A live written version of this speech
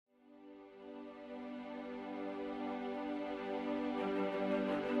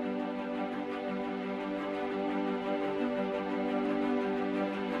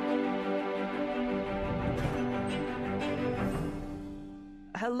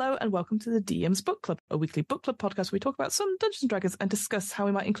Hello and welcome to the DM's Book Club, a weekly book club podcast where we talk about some Dungeons & Dragons and discuss how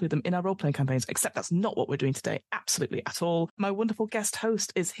we might include them in our role-playing campaigns, except that's not what we're doing today, absolutely at all. My wonderful guest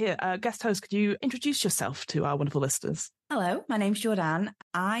host is here. Guest host, could you introduce yourself to our wonderful listeners? Hello, my name's Jordan.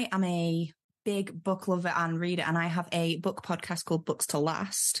 I am a big book lover and reader, and I have a book podcast called Books to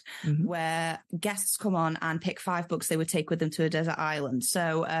Last, where guests come on and pick 5 books they would take with them to a desert island.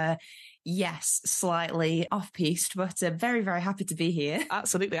 So, yes, slightly off-piste, but very, very happy to be here.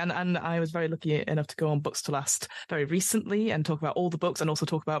 Absolutely. And I was very lucky enough to go on Books to Last very recently and talk about all the books and also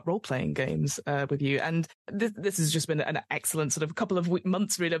talk about role-playing games with you. And this has just been an excellent sort of couple of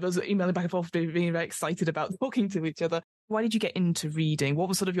months, really. I was emailing back and forth, being very excited about talking to each other. Why did you get into reading? What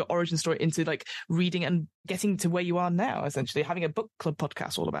was sort of your origin story into like reading and getting to where you are now, essentially, having a book club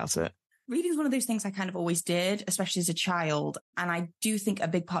podcast all about it? Reading is one of those things I kind of always did, especially as a child. And I do think a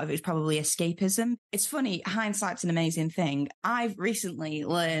big part of it is probably escapism. It's funny, hindsight's an amazing thing. I've recently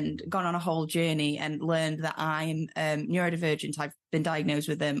gone on a whole journey and learned that I'm neurodivergent. I've been diagnosed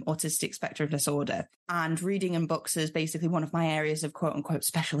with autistic spectrum disorder. And reading and books is basically one of my areas of quote unquote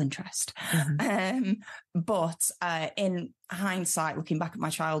special interest. But in hindsight, looking back at my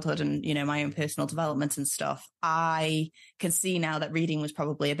childhood and, you know, my own personal development and stuff, I can see now that reading was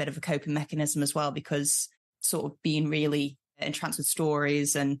probably a bit of a coping mechanism as well, because sort of being really entranced with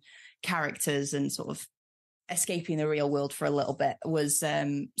stories and characters and sort of escaping the real world for a little bit was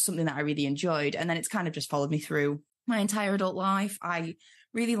something that I really enjoyed. And then it's kind of just followed me through my entire adult life. I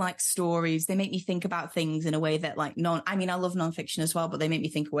really like stories. They make me think about things in a way that I love nonfiction as well, but they make me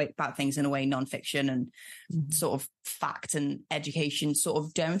think about things in a way nonfiction and sort of fact and education sort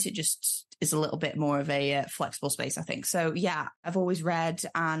of don't. It just is a little bit more of a flexible space, I think. So yeah, I've always read,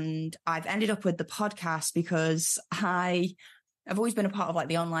 and I've ended up with the podcast because I've always been a part of like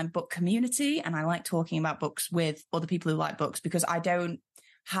the online book community, and I like talking about books with other people who like books because I don't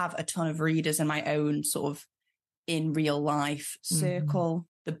have a ton of readers in my own sort of in real life circle.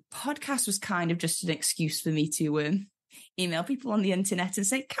 The podcast was kind of just an excuse for me to email people on the internet and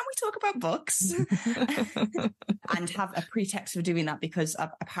say, can we talk about books? And have a pretext for doing that because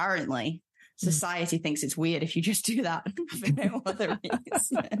apparently society thinks it's weird if you just do that for no other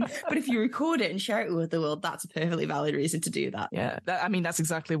reason. But if you record it and share it with the world, that's a perfectly valid reason to do that. Yeah. That's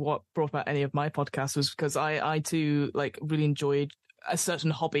exactly what brought about any of my podcasts, was because I too like really enjoyed a certain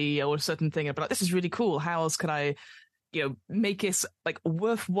hobby or a certain thing. But like, this is really cool. How else can I, make it like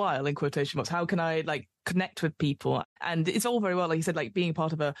worthwhile in quotation marks? How can I like connect with people? And it's all very well, like you said, like being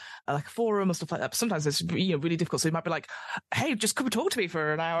part of a forum or stuff like that. But sometimes it's really difficult. So you might be like, hey, just come and talk to me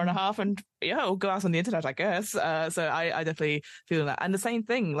for an hour and a half and we'll go out on the internet, I guess. So I definitely feel that. And the same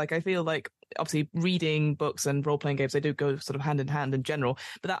thing, like I feel like obviously reading books and role-playing games, they do go sort of hand in hand in general.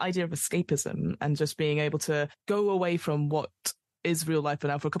 But that idea of escapism and just being able to go away from what is real life for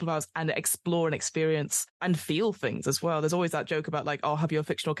now for a couple of hours and explore and experience and feel things as well. There's always that joke about like, oh, have your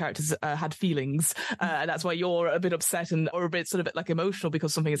fictional characters had feelings? And that's why you're a bit upset or a bit sort of like emotional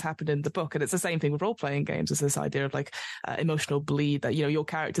because something has happened in the book. And it's the same thing with role-playing games. It's this idea of like emotional bleed that, your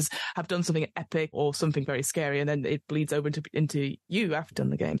characters have done something epic or something very scary and then it bleeds over into you after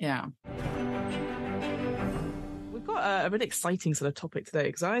done the game. Yeah. We've got a really exciting sort of topic today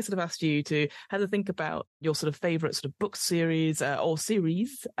because I sort of asked you to have a think about your sort of favorite sort of book series or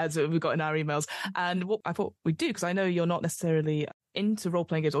series as we've got in our emails. And what I thought we'd do, because I know you're not necessarily into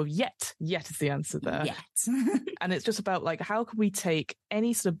role-playing games, or yet is the answer there. And it's just about like, how can we take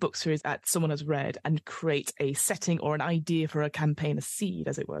any sort of book series that someone has read and create a setting or an idea for a campaign, a seed,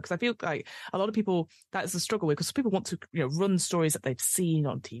 as it were? Because I feel like a lot of people, that is the struggle with, because people want to, run stories that they've seen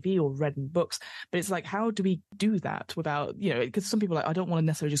on TV or read in books. But it's like, how do we do that without, because some people are like, I don't want to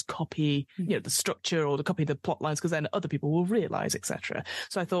necessarily just copy, the structure or to copy the plot lines, because then other people will realize, etc.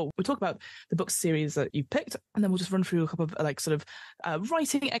 So I thought we'd talk about the book series that you picked, and then we'll just run through a couple of like sort of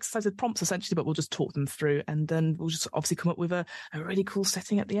writing exercises, prompts essentially, but we'll just talk them through, and then we'll just obviously come up with a really cool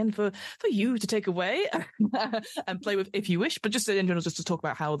setting at the end for you to take away and play with if you wish, but just in general, just to talk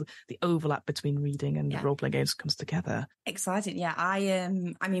about how the overlap between reading and role-playing games comes together. Exciting. Yeah.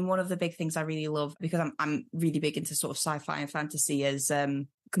 I mean, one of the big things I really love, because I'm really big into sort of sci-fi and fantasy, is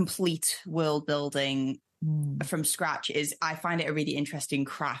complete world building from scratch. Is I find it a really interesting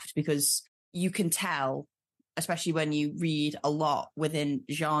craft, because you can tell, especially when you read a lot within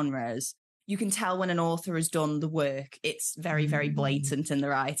genres, you can tell when an author has done the work. It's very, very blatant in the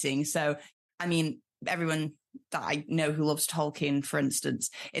writing. So, I mean, everyone that I know who loves Tolkien, for instance,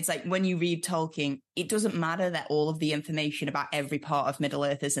 it's like when you read Tolkien, it doesn't matter that all of the information about every part of Middle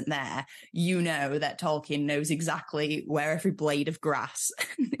Earth isn't there. You know that Tolkien knows exactly where every blade of grass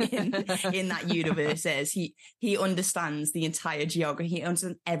in that universe is. He understands the entire geography. He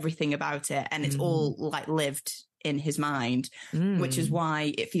understands everything about it, and it's all like lived in his mind, which is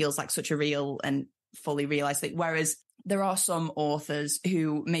why it feels like such a real and fully realized thing. Whereas there are some authors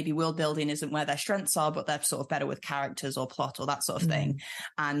who maybe world building isn't where their strengths are, but they're sort of better with characters or plot or that sort of thing.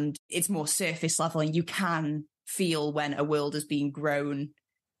 And it's more surface level, and you can feel when a world is being grown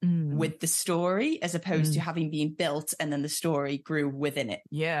with the story as opposed to having been built and then the story grew within it.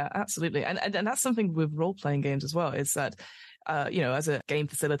 Yeah, absolutely. And that's something with role-playing games as well, is that as a game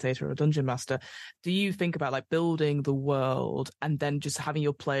facilitator or a dungeon master, do you think about like building the world and then just having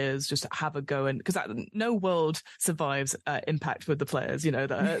your players just have a go? And because no world survives impact with the players,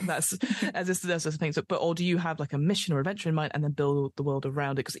 that's as those sorts of things. But or do you have like a mission or adventure in mind and then build the world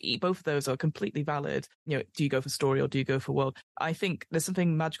around it? Because both of those are completely valid. Do you go for story or do you go for world? I think there's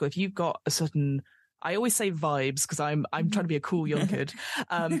something magical if you've got a certain. I always say vibes because I'm trying to be a cool young kid.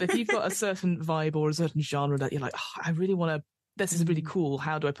 But if you've got a certain vibe or a certain genre that you're like, I really want to, this is really cool.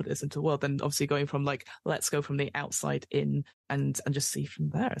 How do I put this into the world? Then obviously going from like, let's go from the outside in and just see from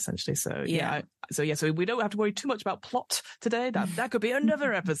there essentially. So so we don't have to worry too much about plot today. That could be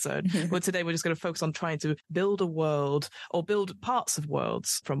another episode. But today we're just going to focus on trying to build a world or build parts of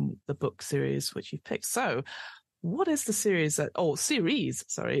worlds from the book series which you've picked. So what is the series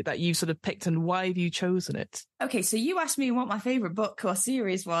that you sort of picked and why have you chosen it? Okay, so you asked me what my favorite book or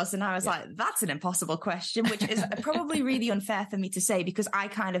series was, and I was like, that's an impossible question, which is probably really unfair for me to say because I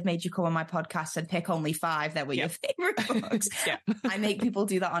kind of made you come on my podcast and pick only 5 that were your favorite books. I make people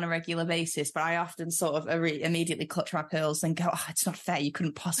do that on a regular basis, but I often sort of immediately clutch my pearls and go, it's not fair. You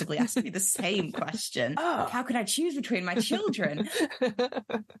couldn't possibly ask me the same question. How could I choose between my children?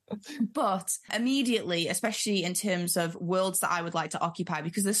 But immediately, especially in terms of worlds that I would like to occupy,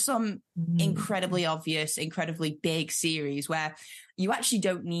 because there's some incredibly obvious, incredibly big series where you actually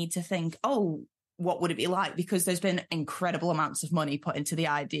don't need to think, what would it be like? Because there's been incredible amounts of money put into the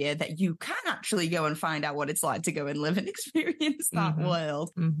idea that you can actually go and find out what it's like to go and live and experience that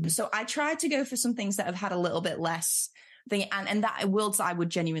world. So I tried to go for some things that have had a little bit less thing and that worlds that I would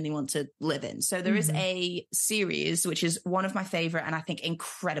genuinely want to live in. So there is a series, which is one of my favorite and I think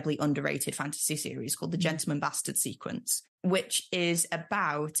incredibly underrated fantasy series called The Gentleman Bastard Sequence, which is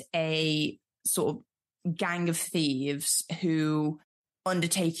about a sort of gang of thieves who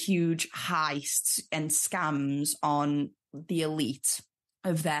undertake huge heists and scams on the elite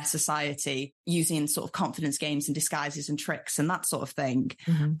of their society using sort of confidence games and disguises and tricks and that sort of thing.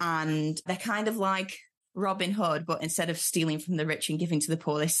 And they're kind of like Robin Hood, but instead of stealing from the rich and giving to the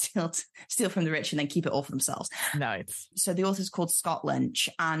poor, they steal from the rich and then keep it all for themselves. Nice. So the author's called Scott Lynch,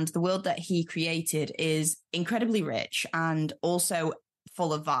 and the world that he created is incredibly rich and also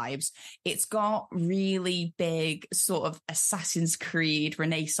full of vibes. It's got really big sort of Assassin's Creed,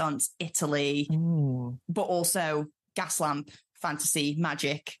 Renaissance Italy, but also Gaslamp fantasy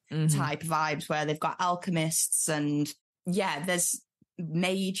magic type vibes where they've got alchemists and there's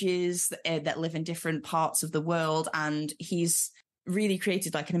mages that live in different parts of the world, and he's really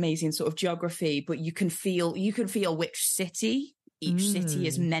created like an amazing sort of geography, but you can feel which city each city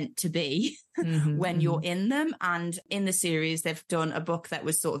is meant to be when you're in them. And in the series they've done a book that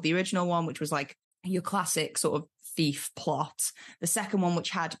was sort of the original one, which was like your classic sort of thief plot. The second one,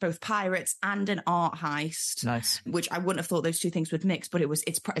 which had both pirates and an art heist. Nice. Which I wouldn't have thought those two things would mix, but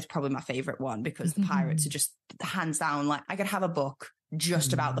it's probably my favorite one because the pirates are just hands down, like I could have a book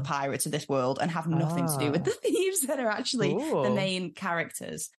just about the pirates of this world and have nothing to do with the thieves that are actually the main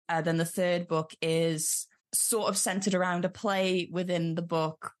characters. Then the third book is sort of centered around a play within the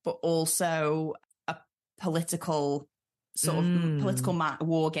book, but also a political sort of political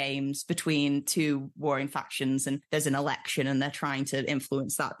war games between two warring factions, and there's an election and they're trying to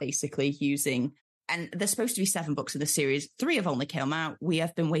influence that basically using, and there's supposed to be 7 books in the series. 3 have only come out. We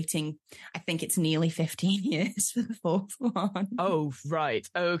have been waiting, I think it's nearly 15 years for the 4th one. Oh, right.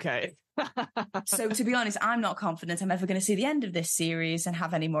 Okay. So to be honest, I'm not confident I'm ever going to see the end of this series and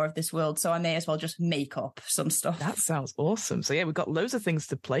have any more of this world. So I may as well just make up some stuff. That sounds awesome. So we've got loads of things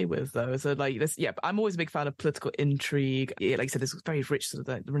to play with though. So like this, I'm always a big fan of political intrigue. Yeah, like I said, it's very rich sort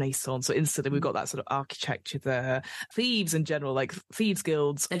of the Renaissance. So instantly we've got that sort of architecture there. Thieves in general, like thieves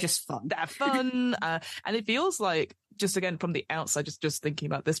guilds. They're just fun. They're fun. And it feels like, just again from the outside, just thinking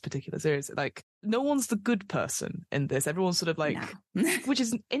about this particular series, like no one's the good person in this. Everyone's sort of like, No. which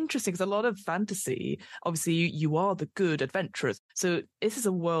is interesting because a lot of fantasy, obviously you are the good adventurers. So this is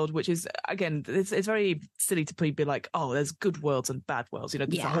a world which is, again, it's very silly to be like, oh, there's good worlds and bad worlds. You know,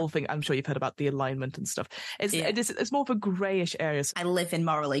 there's the whole thing. I'm sure you've heard about the alignment and stuff. It's more of a greyish area. I live in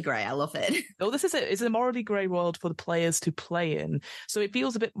morally grey. I love it. Oh, this is it. It's a morally grey world for the players to play in. So it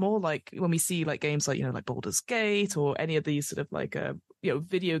feels a bit more like when we see like games like, you know, like Baldur's Gate or any of these sort of like, you know,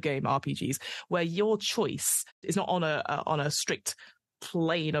 video game RPGs where your choice is not on a strict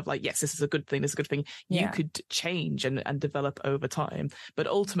plane of like, yes, this is a good thing, this is a good thing. You could change and develop over time. But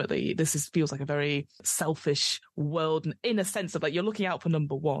ultimately, feels like a very selfish world in a sense of like you're looking out for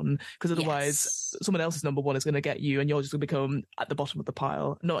number one, because otherwise someone else's number one is going to get you and you're just going to become at the bottom of the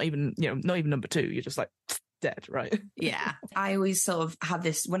pile. Not even number two. You're just like dead, right? Yeah. I always sort of have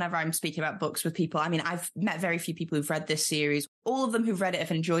this whenever I'm speaking about books with people. I mean, I've met very few people who've read this series. All of them who've read it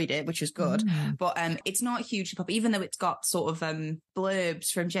have enjoyed it, which is good. But it's not hugely popular, even though it's got sort of blurbs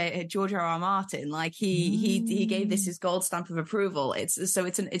from George R.R. Martin. Like he gave this his gold stamp of approval. It's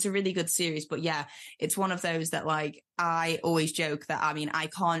a really good series. But yeah, it's one of those that like I always joke that, I mean, I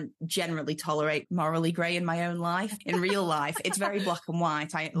can't generally tolerate morally grey in my own life. In real life, it's very black and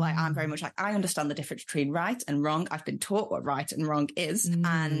white. I'm very much like, I understand the difference between right and wrong. I've been taught what right and wrong is.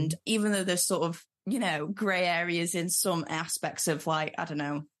 And even though there's sort of, you know, grey areas in some aspects of like, I don't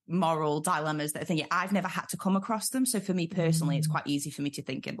know, moral dilemmas that I think I've never had to come across them. So for me personally, it's quite easy for me to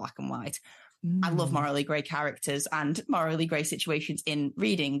think in black and white. I love morally grey characters and morally grey situations in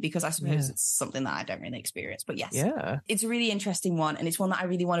reading because I suppose it's something that I don't really experience. But yes, it's a really interesting one. And it's one that I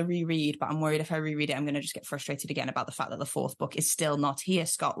really want to reread, but I'm worried if I reread it, I'm going to just get frustrated again about the fact that the fourth book is still not here,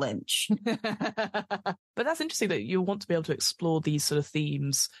 Scott Lynch. But that's interesting that you want to be able to explore these sort of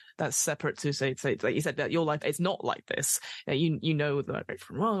themes that's separate to say like you said, that your life is not like this. You know the right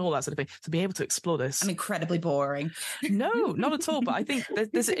from wrong, all that sort of thing. To be able to explore this. I'm incredibly boring. No, not at all. But I think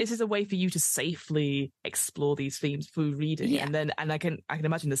this is a way for you to safely explore these themes through reading. And I can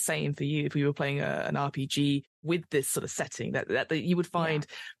imagine the same for you if we were playing an RPG with this sort of setting that you would find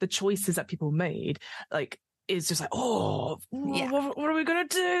the choices that people made, like, is just like, what are we going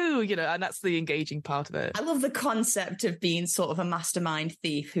to do? You know, and that's the engaging part of it. I love the concept of being sort of a mastermind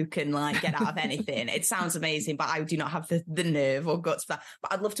thief who can like get out of anything. It sounds amazing, but I do not have the nerve or guts for that.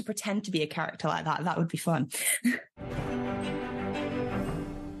 But I'd love to pretend to be a character like that. That would be fun.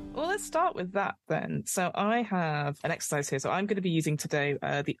 Well, let's start with that then. So I have an exercise here. So I'm going to be using today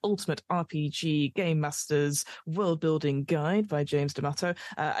the Ultimate RPG Game Masters World Building Guide by James D'Amato.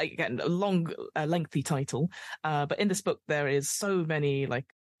 Again, a long, lengthy title. But in this book, there is so many like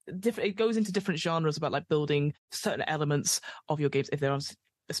it goes into different genres about like building certain elements of your games if there are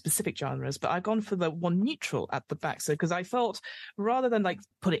specific genres, but I've gone for the one neutral at the back. So because I thought rather than like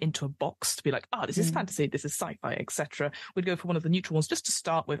put it into a box to be like, this is fantasy, this is sci-fi, etc., we'd go for one of the neutral ones just to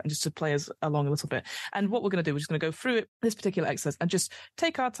start with and just to play us along a little bit. And what we're going to do, we're just going to go through it, this particular exercise, and just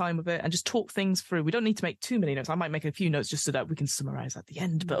take our time with it and just talk things through. We don't need to make too many notes. I might make a few notes just so that we can summarize at the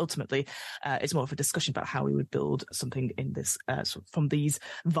end, but ultimately it's more of a discussion about how we would build something in this from these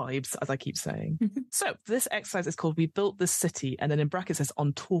vibes, as I keep saying. So this exercise is called We Built This City, and then in brackets says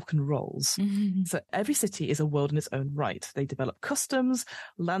on talk and rolls. So every city is a world in its own right. They develop customs,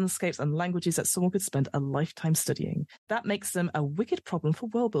 landscapes, and languages that someone could spend a lifetime studying. That makes them a wicked problem for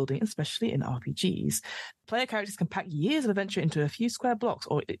world building, especially in RPGs. Player characters can pack years of adventure into a few square blocks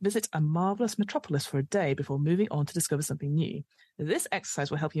or visit a marvelous metropolis for a day before moving on to discover something new. This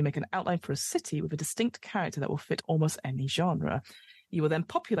exercise will help you make an outline for a city with a distinct character that will fit almost any genre. You will then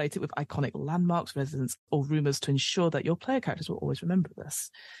populate it with iconic landmarks, residents, or rumors to ensure that your player characters will always remember this.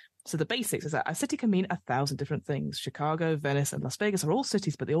 So the basics is that a city can mean 1,000 different things. Chicago, Venice, and Las Vegas are all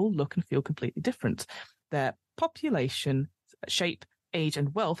cities, but they all look and feel completely different. Their population, shape, age,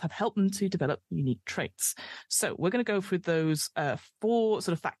 and wealth have helped them to develop unique traits. So we're going to go through those 4 sort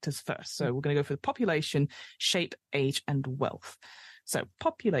of factors first. So we're going to go through the population, shape, age, and wealth. So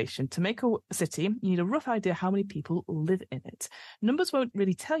population. To make a city, you need a rough idea how many people live in it. Numbers won't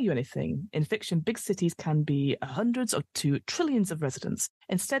really tell you anything. In fiction, big cities can be hundreds or to trillions of residents.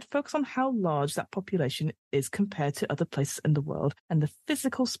 Instead, focus on how large that population is compared to other places in the world and the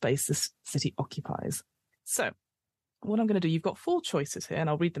physical space this city occupies. So what I'm going to do, you've got 4 choices here, and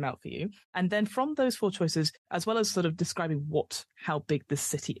I'll read them out for you. And then from those 4 choices, as well as sort of describing how big this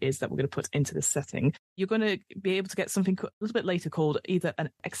city is that we're going to put into this setting, you're going to be able to get something a little bit later called either an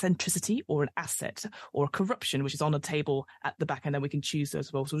eccentricity or an asset or a corruption, which is on a table at the back, and then we can choose those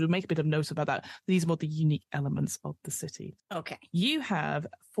as well. So we'll make a bit of note about that. These are more the unique elements of the city. Okay. You have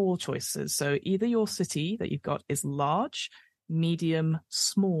 4 choices. So either your city that you've got is large, medium,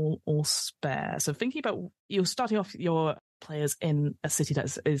 small, or spare. So thinking about, you're starting off your players in a city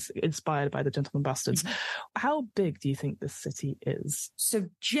that is inspired by the Gentlemen Bastards. Mm-hmm. How big do you think this city is? So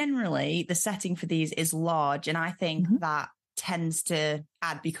generally, the setting for these is large, and I think that tends to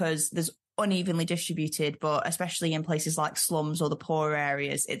add, because there's unevenly distributed, but especially in places like slums or the poorer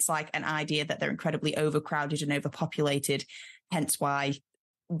areas, it's like an idea that they're incredibly overcrowded and overpopulated, hence why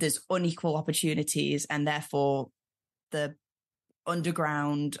there's unequal opportunities, and therefore the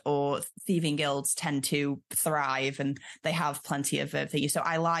underground or thieving guilds tend to thrive and they have plenty of things. So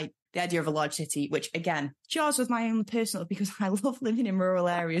I like the idea of a large city, which again jars with my own personal, because I love living in rural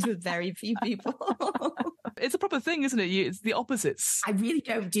areas with very few people. It's a proper thing, isn't it? It's the opposites. I really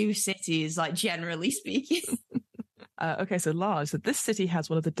don't do cities, like, generally speaking. Okay, so large. So this city has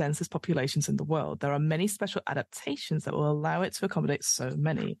one of the densest populations in the world. There are many special adaptations that will allow it to accommodate so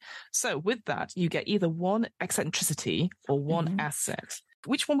many. So with that, you get either one eccentricity or one asset.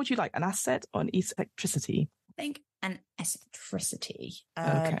 Which one would you like, an asset or an eccentricity? I think an eccentricity,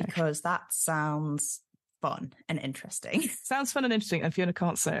 okay, because that sounds fun and interesting. Sounds fun and interesting, and Fiona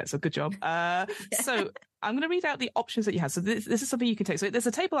can't say it, so good job. So I'm going to read out the options that you have. So this is something you can take. So there's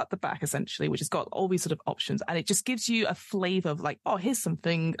a table at the back, essentially, which has got all these sort of options, and it just gives you a flavor of like, oh, here's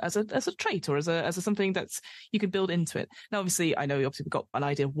something as a trait or as a something that's you can build into it. Now, obviously, I know obviously we've got an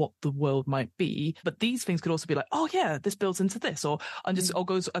idea of what the world might be, but these things could also be like, oh yeah, this builds into this, or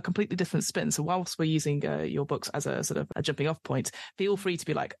goes a completely different spin. So whilst we're using your books as a sort of a jumping off point, feel free to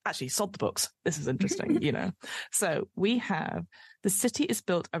be like, actually, sod the books. This is interesting, you know. So we have the city is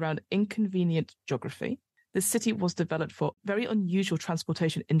built around inconvenient geography. The city was developed for very unusual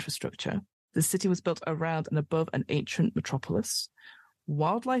transportation infrastructure. The city was built around and above an ancient metropolis.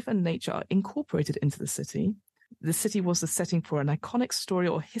 Wildlife and nature are incorporated into the city. The city was the setting for an iconic story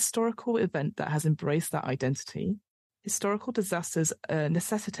or historical event that has embraced that identity. Historical disasters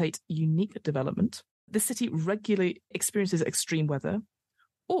necessitate unique development. The city regularly experiences extreme weather.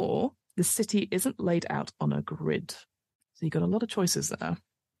 Or the city isn't laid out on a grid. So you've got a lot of choices there.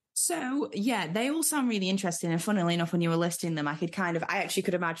 So, yeah, they all sound really interesting. And funnily enough, when you were listing them, I actually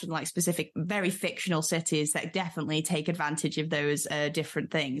could imagine like specific, very fictional cities that definitely take advantage of those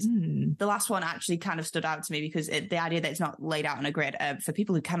different things. The last one actually kind of stood out to me because the idea that it's not laid out on a grid, for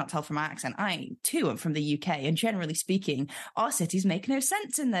people who cannot tell from my accent, I too am from the UK. And generally speaking, our cities make no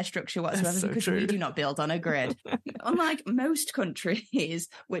sense in their structure whatsoever because we do not build on a grid. Unlike most countries,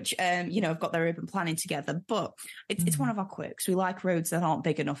 which, have got their urban planning together. But it's one of our quirks. We like roads that aren't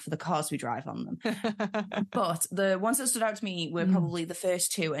big enough for the cars we drive on them. But the ones that stood out to me were probably the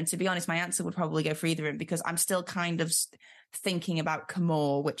first two. And to be honest, my answer would probably go for either of them because I'm still kind of thinking about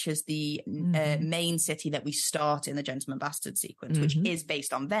Camor, which is the main city that we start in the Gentlemen Bastard sequence, which is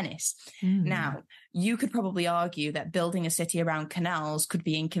based on Venice. Now, you could probably argue that building a city around canals could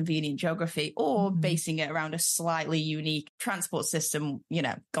be inconvenient geography, or basing it around a slightly unique transport system,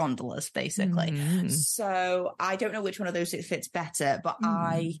 gondolas, basically. So I don't know which one of those it fits better, but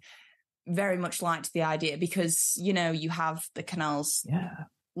I very much liked the idea because, you have the canals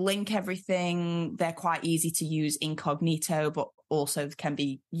link everything. They're quite easy to use incognito, but also can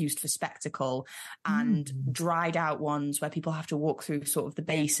be used for spectacle, and dried out ones where people have to walk through sort of the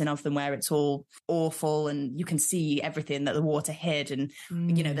basin of them where it's all awful and you can see everything that the water hid. And,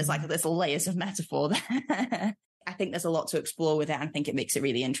 there's layers of metaphor there. I think there's a lot to explore with it. And I think it makes it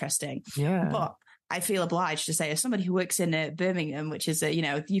really interesting. Yeah. But I feel obliged to say, as somebody who works in Birmingham, which is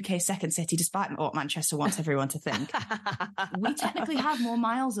the UK's second city, despite what Manchester wants everyone to think, we technically have more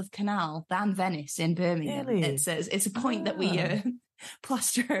miles of canal than Venice in Birmingham. Really? It's a point that we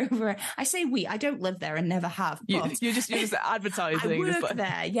plaster over. I say we. I don't live there and never have. But you're just advertising. I work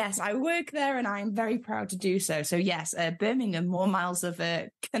there. Yes, I work there, and I am very proud to do so. So yes, Birmingham more miles of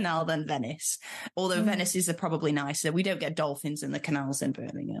canal than Venice. Although Venice is probably nicer. We don't get dolphins in the canals in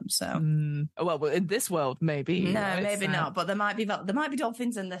Birmingham. So well, in this world, maybe. No, right? Maybe not. But there might be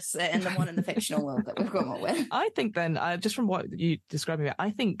dolphins in this in the one in the fictional world that we've come up with. I think then, just from what you described,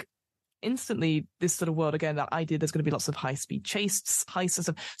 I think instantly this sort of world, again, that idea there's going to be lots of high-speed heists and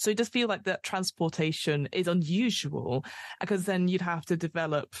stuff. So it does feel like that transportation is unusual, because then you'd have to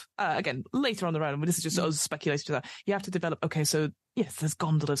develop, again, later on the road, but this is just sort of speculation to that, you have to develop, okay, so yes, there's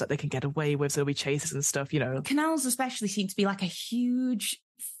gondolas that they can get away with, so there'll be chases and stuff, Canals especially seem to be like a huge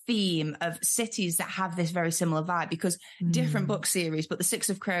theme of cities that have this very similar vibe, because different book series, but the Six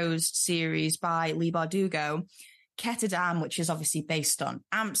of Crows series by Leigh Bardugo, Ketterdam, which is obviously based on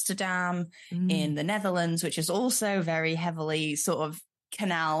Amsterdam in the Netherlands, which is also very heavily sort of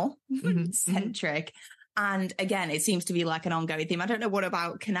canal centric. And again, it seems to be like an ongoing theme. I don't know what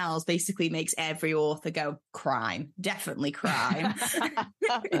about canals basically makes every author go, crime, definitely crime.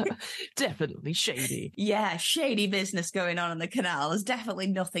 Definitely shady. Yeah, shady business going on in the canal. There's definitely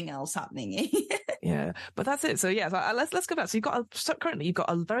nothing else happening. Yeah, but that's it. So yeah, let's go back. So currently you've got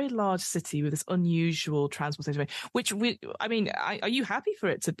a very large city with this unusual transportation, which are you happy for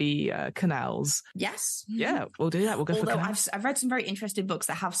it to be canals? Yes. Yeah, we'll do that. We'll go. Although I've read some very interesting books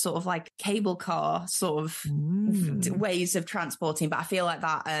that have sort of like cable car sort of ways of transporting, but I feel like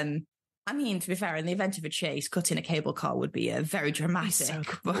that. I mean, to be fair, in the event of a chase, cutting a cable car would be a very dramatic. So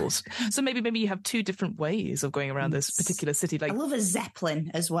cool. So maybe you have two different ways of going around this particular city. Like, I love a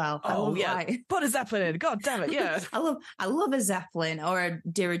Zeppelin as well. Oh yeah, put a Zeppelin in. God damn it, yeah. I love a Zeppelin or a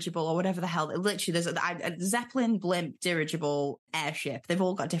dirigible or whatever the hell. Literally, there's a Zeppelin, blimp, dirigible, airship. They've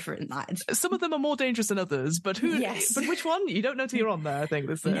all got different lines. Some of them are more dangerous than others, but but which one? You don't know till you're on there, I think.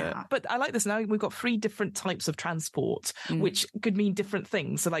 But I like this. Now we've got 3 different types of transport, which could mean different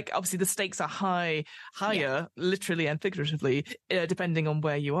things. So like, obviously the stakes are higher, literally and figuratively, depending on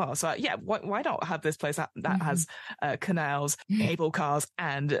where you are. So why not have this place that has canals, cable cars,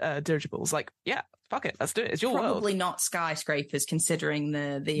 and dirigibles? Like, yeah, fuck it, let's do it. It's your world. Probably not skyscrapers, considering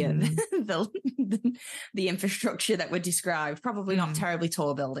the infrastructure that were described. Probably not terribly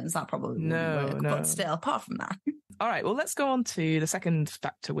tall buildings. That probably wouldn't work. But still, apart from that. All right, well, let's go on to the second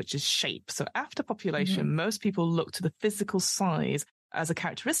factor, which is shape. So after population, most people look to the physical size as a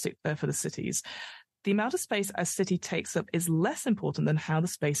characteristic for the cities. The amount of space a city takes up is less important than how the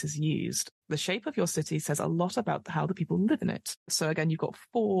space is used. The shape of your city says a lot about how the people live in it. So again, you've got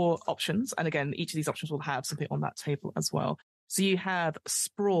 4 options. And again, each of these options will have something on that table as well. So you have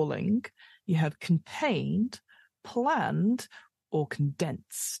sprawling, you have contained, planned, or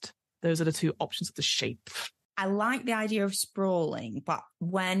condensed. Those are the 2 options of the shape. I like the idea of sprawling, but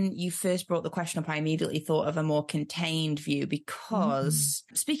when you first brought the question up, I immediately thought of a more contained view because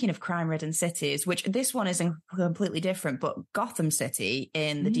speaking of crime-ridden cities, which this one is completely different, but Gotham City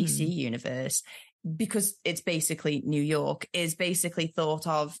in the DC universe, because it's basically New York, is basically thought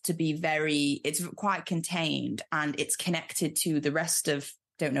of to be it's quite contained and it's connected to the rest of,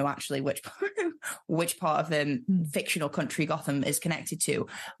 don't know actually which part of the fictional country Gotham is connected to,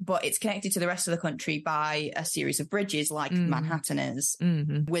 but it's connected to the rest of the country by a series of bridges like Manhattan is,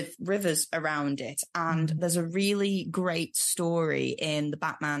 with rivers around it. And there's a really great story in the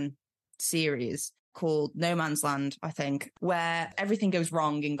Batman series called No Man's Land, I think, where everything goes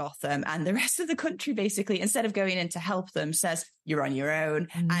wrong in Gotham and the rest of the country basically, instead of going in to help them, says you're on your own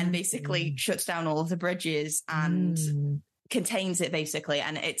and basically shuts down all of the bridges and contains it basically.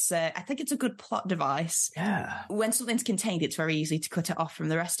 And it's I think it's a good plot device. Yeah. When something's contained, it's very easy to cut it off from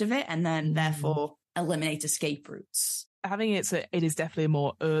the rest of it and then therefore eliminate escape routes. Having it is definitely a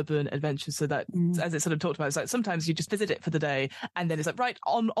more urban adventure, so that as it sort of talked about, it's like sometimes you just visit it for the day and then it's like, right,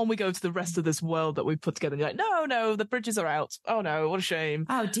 on we go to the rest of this world that we've put together, and you're like, no, the bridges are out, oh no, what a shame,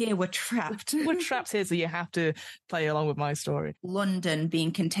 oh dear, we're trapped. We're trapped here, so you have to play along with my story. London being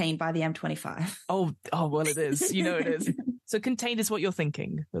contained by the M25. Oh well, it is, it is. So contained is what you're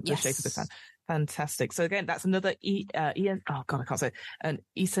thinking, the shape of the fan. Fantastic. So again, that's another I can't say an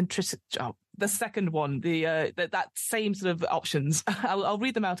eccentricity. Oh, the second one, that same sort of options. I'll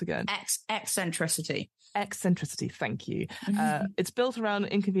read them out again. Eccentricity. Eccentricity. Thank you. It's built around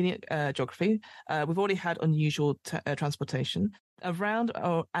inconvenient geography. We've already had unusual transportation. Around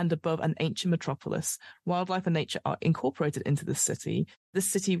and above an ancient metropolis, wildlife and nature are incorporated into the city. This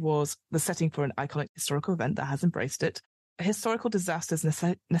city was the setting for an iconic historical event that has embraced it. Historical disasters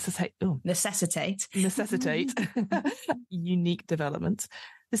necessitate unique development.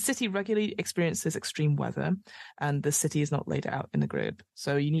 The city regularly experiences extreme weather, and the city is not laid out in the grid.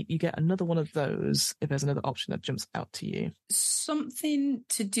 So you get another one of those if there's another option that jumps out to you. Something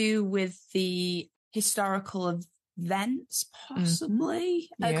to do with the historical events, possibly.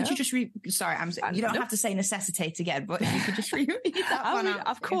 Could you just read? Sorry, you don't have to say necessitate again, but if you could just read that one out.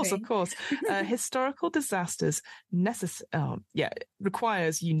 Of course. Historical disasters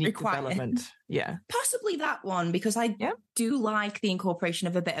requires unique development. Yeah, possibly that one, because I do like the incorporation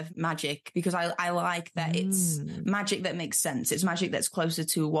of a bit of magic, because I like that it's magic that makes sense. It's magic that's closer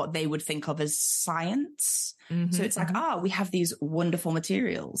to what they would think of as science. So it's like, we have these wonderful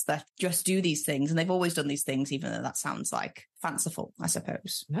materials that just do these things, and they've always done these things, even though that sounds like fanciful, I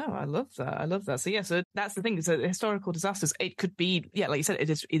suppose. No, I love that. So that's the thing. So historical disasters, it could be, like you said, it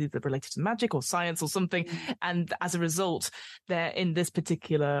is either related to magic or science or something. And as a result, they're in this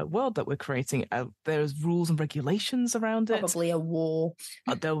particular world that we're creating. There's rules and regulations around it. Probably a war.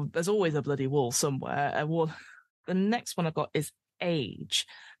 There's always a bloody wall somewhere. A wall. The next one I've got is age.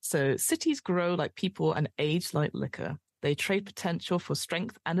 So cities grow like people and age like liquor. They trade potential for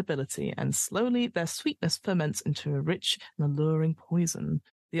strength and ability, and slowly their sweetness ferments into a rich and alluring poison.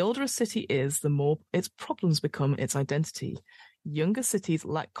 The older a city is, the more its problems become its identity. Younger cities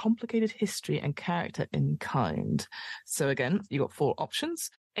lack complicated history and character in kind. So again, you got 4 options: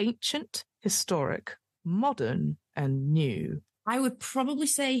 ancient, historic, modern, and new. I would probably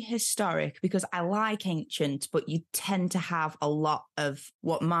say historic because I like ancient, but you tend to have a lot of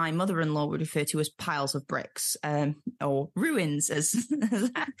what my mother-in-law would refer to as piles of bricks, or ruins,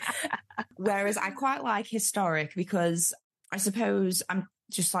 whereas I quite like historic because I suppose I'm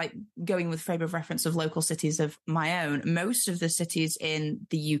just like going with frame of reference of local cities of my own. Most of the cities in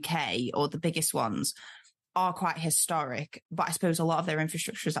the UK, or the biggest ones, are quite historic, but I suppose a lot of their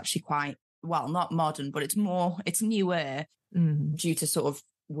infrastructure is actually quite, well, not modern, but it's newer due to sort of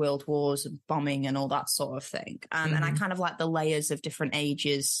world wars and bombing and all that sort of thing. And I kind of like the layers of different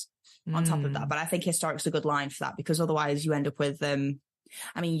ages on top of that. But I think historic's a good line for that, because otherwise you end up with,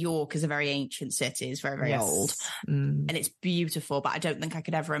 York is a very ancient city. It's very, very old. And it's beautiful, but I don't think I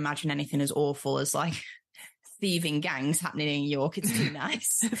could ever imagine anything as awful as like thieving gangs happening in York. It's too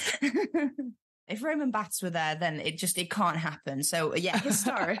nice. If Roman baths were there, then it can't happen. So yeah,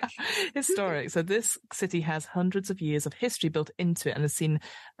 historic. Historic. So this city has hundreds of years of history built into it and has seen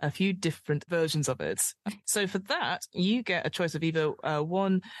a few different versions of it. So for that, you get a choice of either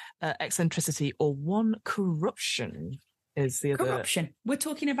 1 eccentricity or 1 corruption. Is the other corruption? We're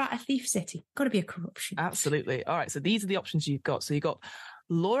talking about a thief city. Got to be a corruption. Absolutely. All right. So these are the options you've got. So you've got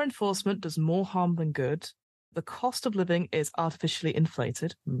law enforcement does more harm than good. The cost of living is artificially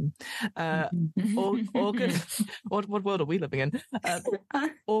inflated. What world are we living in?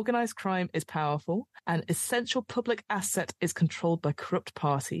 Organized crime is powerful. An essential public asset is controlled by corrupt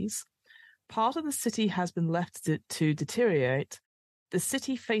parties. Part of the city has been left to deteriorate. The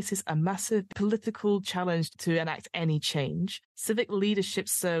city faces a massive political challenge to enact any change. Civic leadership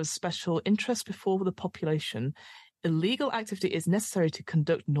serves special interests before the population. Illegal activity is necessary to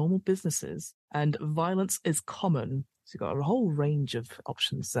conduct normal businesses, and violence is common. So you've got a whole range of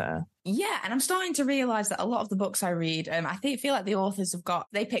options there. Yeah, and I'm starting to realise that a lot of the books I read, I feel like the authors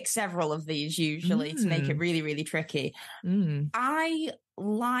they pick several of these usually to make it really, really tricky. I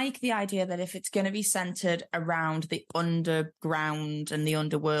like the idea that if it's going to be centred around the underground and the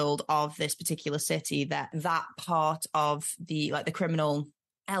underworld of this particular city, that part of the criminal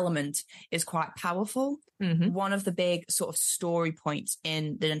element is quite powerful. One of the big sort of story points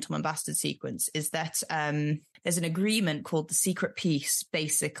in the Gentleman Bastard sequence is that there's an agreement called the Secret Peace,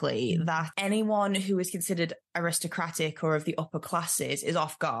 basically, that anyone who is considered aristocratic or of the upper classes is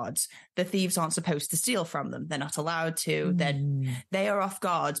off guards. The thieves aren't supposed to steal from them. They're not allowed to. They are off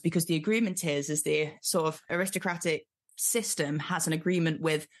guards because the agreement is the sort of aristocratic system has an agreement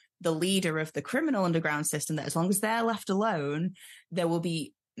with the leader of the criminal underground system that as long as they're left alone, there will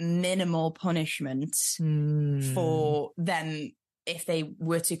be minimal punishment for them if they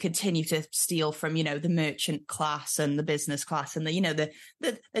were to continue to steal from, the merchant class and the business class and the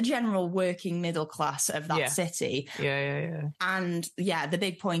general working middle class of that city. Yeah. And the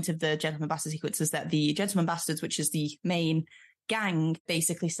big point of the Gentleman Bastard sequence is that the Gentleman Bastards, which is the main gang,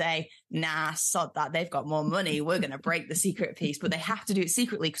 basically say, nah, sod that, they've got more money, we're going to break the secret peace, but they have to do it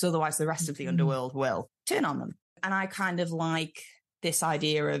secretly because otherwise the rest of the underworld will turn on them. And I kind of like this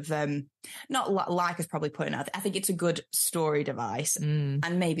idea of, not like is probably putting out, I think it's a good story device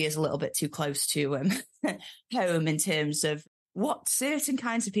and maybe is a little bit too close to home in terms of what certain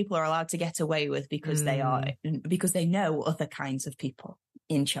kinds of people are allowed to get away with because they know other kinds of people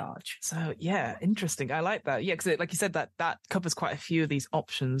in charge. So yeah, interesting. I like that. Yeah, because like you said, that covers quite a few of these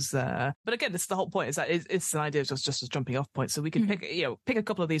options there. But again, this is the whole point, is that it's an idea of just a jumping off point. So we could pick a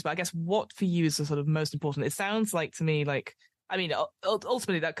couple of these, but I guess what for you is the sort of most important? It sounds like to me like, I mean,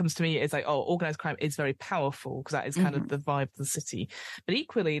 ultimately that comes to me is like, organized crime is very powerful because that is kind of the vibe of the city. But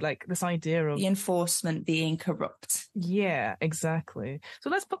equally, like this idea of the enforcement being corrupt. Yeah, exactly. So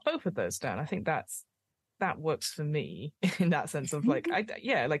let's put both of those down. I think that works for me in that sense of like,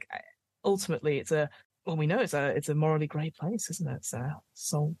 ultimately we know it's a morally great place, isn't it?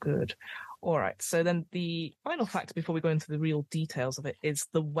 So good. All right. So then the final factor before we go into the real details of it is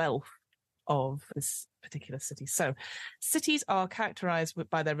the wealth of this particular city. So cities are characterized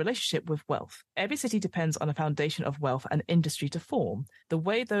by their relationship with wealth. Every city depends on a foundation of wealth and industry to form. The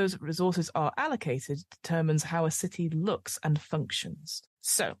way those resources are allocated determines how a city looks and functions.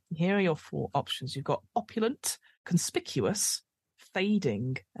 So here are your 4 options. You've got opulent, conspicuous,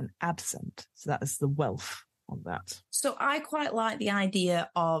 fading, and absent. So that is the wealth on that. So I quite like the idea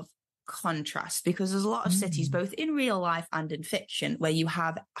of contrast, because there's a lot of cities, both in real life and in fiction, where you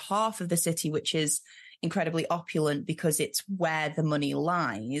have half of the city which is incredibly opulent because it's where the money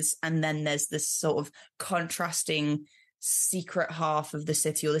lies, and then there's this sort of contrasting secret half of the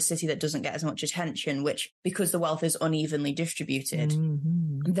city, or the city that doesn't get as much attention, which, because the wealth is unevenly distributed,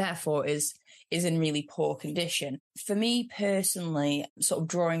 therefore is in really poor condition. For me personally, sort of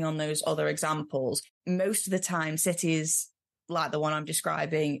drawing on those other examples, most of the time cities like the one I'm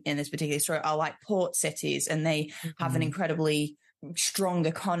describing in this particular story are like port cities, and they have an incredibly strong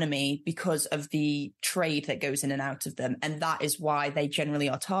economy because of the trade that goes in and out of them. And that is why they generally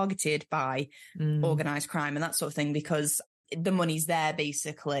are targeted by organized crime and that sort of thing, because the money's there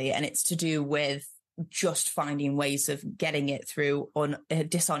basically, and it's to do with just finding ways of getting it through on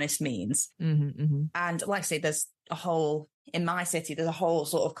dishonest means. And like I say, there's a whole, in my city, there's a whole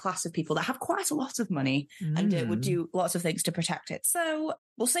sort of class of people that have quite a lot of money and would do lots of things to protect it. So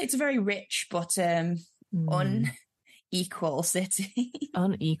we'll say it's a very rich but unequal city.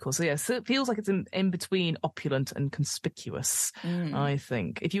 Unequal. So yeah, so it feels like it's in between opulent and conspicuous, I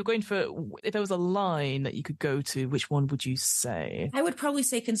think. If you're going for, if there was a line that you could go to, which one would you say? I would probably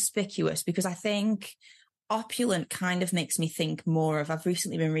say conspicuous, because I think opulent kind of makes me think more of, I've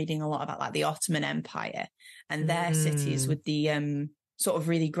recently been reading a lot about like the Ottoman Empire and their cities with the sort of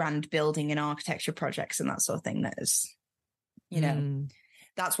really grand building and architecture projects and that sort of thing. That is, you know,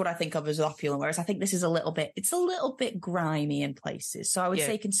 that's what I think of as opulent. Whereas I think this is it's a little bit grimy in places. So I would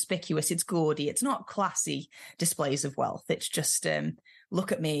say conspicuous. It's gaudy. It's not classy displays of wealth. It's just,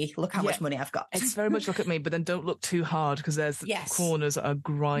 look at me, look how much money I've got. It's very much look at me, but then don't look too hard, because there's corners that are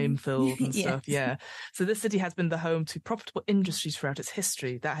grime filled and stuff. Yeah. So this city has been the home to profitable industries throughout its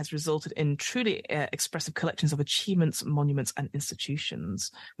history that has resulted in truly expressive collections of achievements, monuments and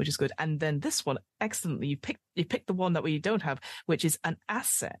institutions, which is good. And then this one, excellently, you picked the one that we don't have, which is an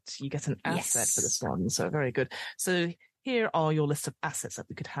asset. You get an asset for this one. So very good. So here are your list of assets that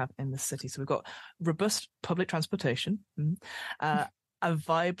we could have in the city. So we've got robust public transportation, a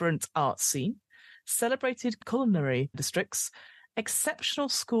vibrant art scene, celebrated culinary districts, exceptional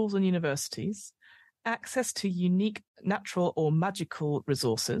schools and universities, access to unique natural or magical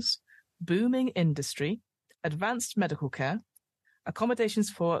resources, booming industry, advanced medical care, accommodations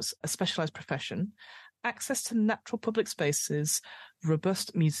for a specialized profession, access to natural public spaces,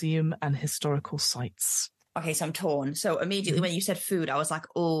 robust museum and historical sites. Okay, so I'm torn. So immediately when you said food, I was like,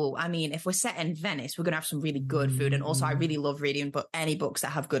 oh, I mean, if we're set in Venice, we're going to have some really good food. And also I really love reading any books that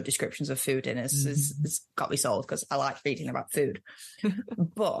have good descriptions of food in it. It's got me sold, because I like reading about food.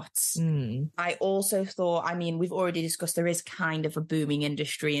 But I also thought, I mean, we've already discussed there is kind of a booming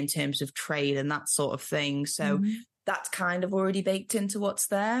industry in terms of trade and that sort of thing. So that's kind of already baked into what's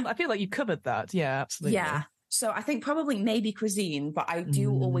there. I feel like you covered that. Yeah, absolutely. Yeah. So I think probably maybe cuisine, but I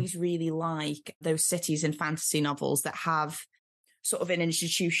do always really like those cities in fantasy novels that have sort of an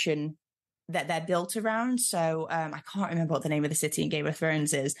institution that they're built around. So I can't remember what the name of the city in Game of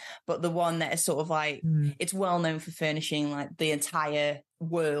Thrones is, but the one that is sort of like, it's well known for furnishing like the entire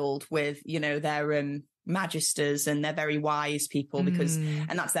world with, you know, their magisters, and they're very wise people, because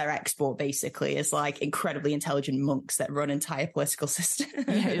and that's their export basically, is like incredibly intelligent monks that run entire political systems.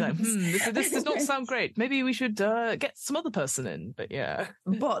 Yeah, you're like, this does not sound great. Maybe we should get some other person in. But yeah,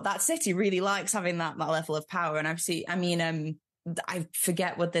 but that city really likes having that level of power. And I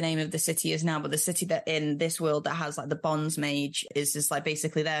forget what the name of the city is now, but the city that in this world that has like the Bonds Mage is just like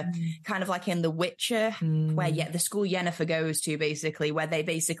basically they're kind of like in The Witcher, where the school Yennefer goes to, basically, where they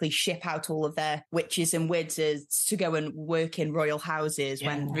basically ship out all of their witches and wizards to go and work in royal houses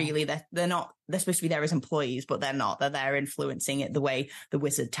when really they're not. They're supposed to be there as employees, but they're not. They're there influencing it the way the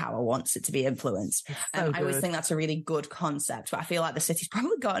Wizard Tower wants it to be influenced. I always think that's a really good concept, but I feel like the city's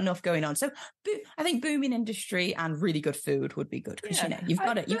probably got enough going on. So I think booming industry and really good food would be good, because you've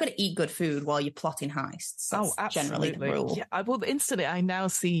got to eat good food while you're plotting heists. That's absolutely. Generally the rule. Yeah, well, instantly I now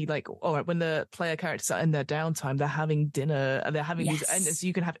see like, all right, when the player characters are in their downtime, they're having dinner and they're having these, and so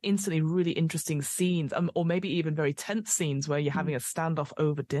you can have instantly really interesting scenes, or maybe even very tense scenes where you're having a standoff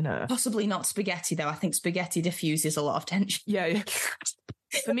over dinner. Possibly not spaghetti, though. I think spaghetti diffuses a lot of tension. Yeah.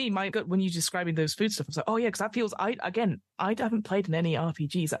 For me, when you're describing those food stuff, I was like, oh yeah, because that feels, I haven't played in any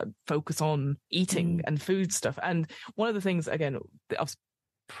RPGs that focus on eating and food stuff. And one of the things, again,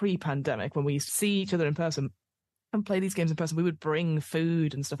 pre-pandemic, when we see each other in person, and play these games in person, we would bring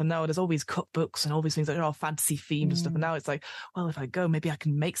food and stuff. And now there's all these cookbooks and all these things that are all fantasy themed and stuff. And now it's like, well, if I go, maybe I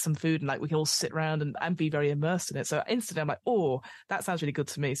can make some food and like we can all sit around and be very immersed in it. So instantly I'm like, oh, that sounds really good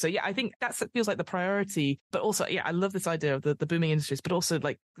to me. So yeah, I think that feels like the priority. But also, yeah, I love this idea of the booming industries, but also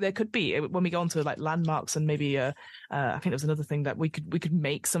like there could be, when we go on to like landmarks and maybe I think there's another thing that we could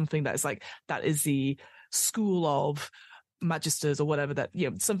make something that is like, that is the school of magisters or whatever, that, you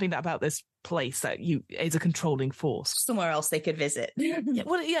know, something that about this place that is a controlling force somewhere else they could visit.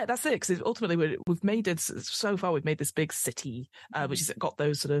 Yeah, that's it, because ultimately we've made it so far, we've made this big city which has got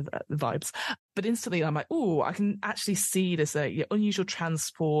those sort of vibes, but instantly I'm like, oh, I can actually see this unusual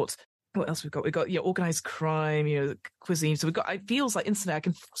transport. What else we've got organized crime, cuisine. So it feels like instantly I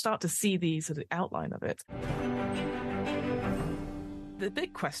can start to see the sort of outline of it. The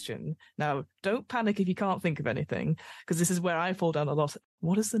big question now, don't panic if you can't think of anything, because this is where I fall down a lot.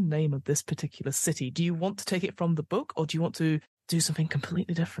 What is the name of this particular city? Do you want to take it from the book, or do you want to do something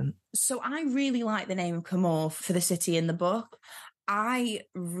completely different? So I really like the name of Camor for the city in the book. I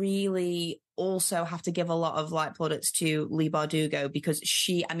really also have to give a lot of like plaudits to Leigh Bardugo, because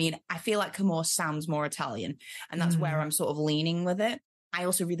I feel like Camor sounds more Italian, and that's where I'm sort of leaning with it. I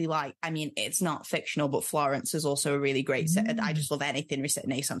also really like, it's not fictional, but Florence is also a really great set. I just love anything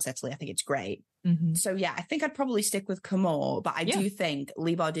Renaissance Italy. I think it's great. So yeah, I think I'd probably stick with Camor, but I do think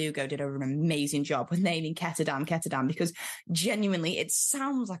Leigh Bardugo did an amazing job with naming Ketterdam, because genuinely it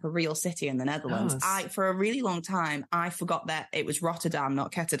sounds like a real city in the Netherlands. For a really long time, I forgot that it was Rotterdam,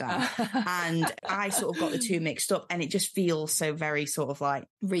 not Ketterdam. And I sort of got the two mixed up, and it just feels so very sort of like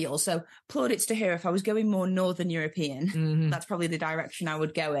real. So plaudits to her. If I was going more Northern European, that's probably the direction I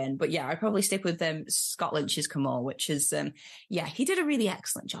would go in. But yeah, I'd probably stick with Scott Lynch's Camor, which is, he did a really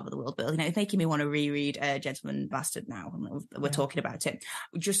excellent job of the world building. It's making me want to reread Gentleman Bastard now. We're talking about it.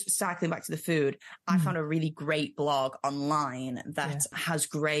 Just cycling back to the food, I found a really great blog online that has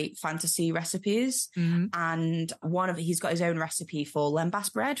great fantasy recipes. And he's got his own recipe for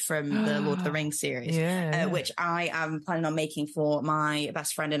lembas bread from the Lord of the Rings series, which I am planning on making for my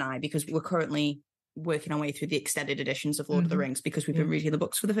best friend and I, because we're currently working our way through the extended editions of Lord of the Rings, because we've been reading the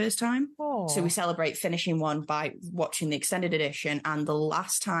books for the first time. So we celebrate finishing one by watching the extended edition. And the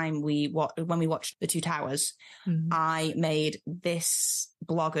last time when we watched The Two Towers, I made this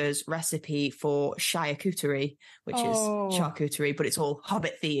blogger's recipe for charcuterie, which is charcuterie, but it's all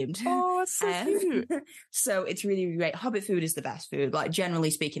Hobbit themed. That's so cute. So it's really, really great. Hobbit food is the best food. Like,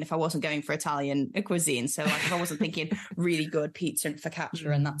 generally speaking, if I wasn't going for Italian cuisine, so like if I wasn't thinking really good pizza and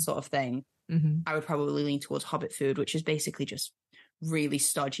focaccia and that sort of thing, I would probably lean towards Hobbit food, which is basically just really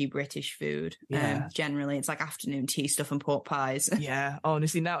stodgy British food. Generally, it's like afternoon tea stuff and pork pies.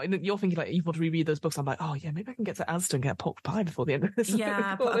 Honestly, now you're thinking like you want to reread those books. I'm like, oh yeah, maybe I can get to Asda and get a pork pie before the end of this. Put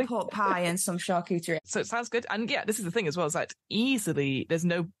a pork pie and some charcuterie. So it sounds good. And yeah, this is the thing as well. It's like easily,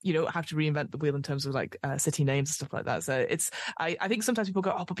 you don't have to reinvent the wheel in terms of like city names and stuff like that. So it's, I think sometimes people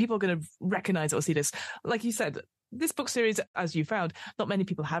go, oh, but people are going to recognize it or see this. Like you said, this book series, as you found, not many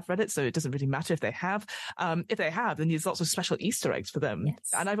people have read it, so it doesn't really matter if they have. If they have, then there's lots of special Easter eggs for them. Yes.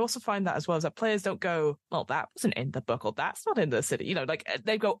 And I've also find that as well, is that players don't go, well, that wasn't in the book, or that's not in the city. Like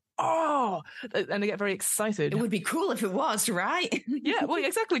they go, oh, and they get very excited. It would be cool if it was, right? Yeah, well,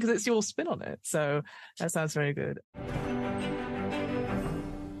 exactly, because it's your spin on it. So that sounds very good.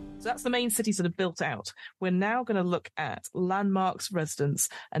 So that's the main city sort of built out. We're now going to look at landmarks, residents,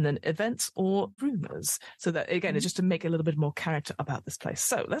 and then events or rumours. So that, again, it's just to make a little bit more character about this place.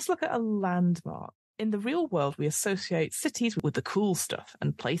 So let's look at a landmark. In the real world, we associate cities with the cool stuff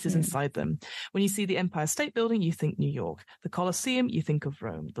and places inside them. When you see the Empire State Building, you think New York. The Colosseum, you think of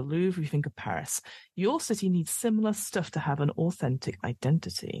Rome. The Louvre, you think of Paris. Your city needs similar stuff to have an authentic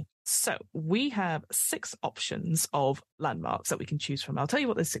identity. So we have 6 options of landmarks that we can choose from. I'll tell you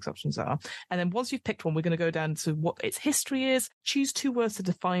what those 6 options are. And then once you've picked one, we're going to go down to what its history is, choose 2 words to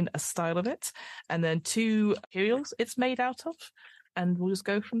define a style of it, and then 2 materials it's made out of. And we'll just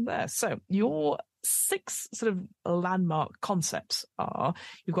go from there. So your 6 sort of landmark concepts are,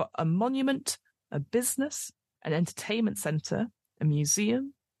 you've got a monument, a business, an entertainment centre, a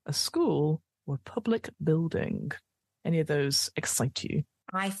museum, a school, or a public building. Any of those excite you?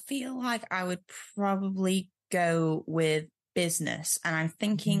 I feel like I would probably go with business, and I'm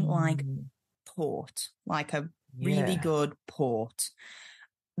thinking like port, like a really good port,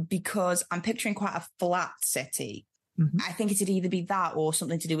 because I'm picturing quite a flat city. I think it'd either be that or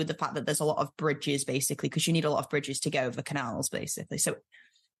something to do with the fact that there's a lot of bridges, basically, because you need a lot of bridges to go over canals, basically. So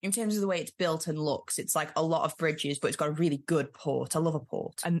in terms of the way it's built and looks, it's like a lot of bridges, but it's got a really good port. I love a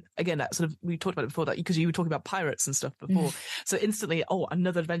port. And again, that sort of, we talked about it before, that because you were talking about pirates and stuff before. So instantly,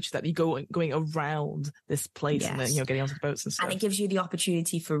 another adventure that you going around this place and then, getting onto the boats and stuff. And it gives you the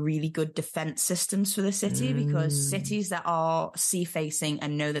opportunity for really good defense systems for the city, because cities that are sea facing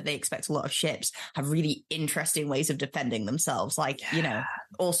and know that they expect a lot of ships have really interesting ways of defending themselves. Like,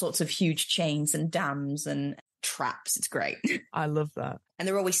 all sorts of huge chains and dams and traps. It's great. I love that. And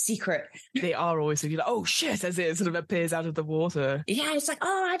they're always secret. They are always like, oh shit, as it sort of appears out of the water. Yeah, it's like,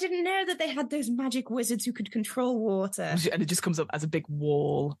 oh, I didn't know that they had those magic wizards who could control water. And it just comes up as a big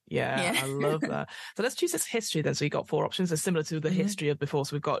wall. Yeah. I love that. So let's choose this history then. So you got 4 options. They're similar to the history of before.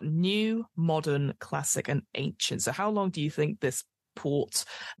 So we've got new, modern, classic, and ancient. So how long do you think this port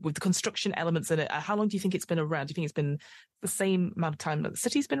with the construction elements in it, how long do you think it's been around? Do you think it's been the same amount of time that the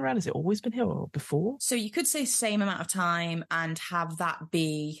city's been around? Has it always been here or before? So you could say same amount of time and have that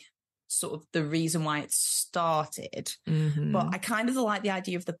be sort of the reason why it started. But I kind of like the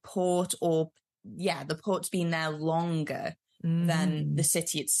idea of the port, or the port's been there longer than the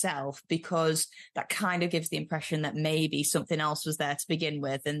city itself, because that kind of gives the impression that maybe something else was there to begin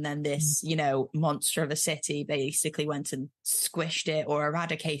with, and then this monster of a city basically went and squished it or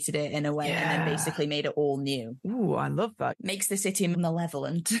eradicated it in a way, and then basically made it all new. Ooh, I love that. Makes the city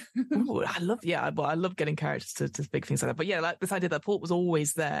malevolent. Ooh, I love getting characters to big things like that. But like this idea that port was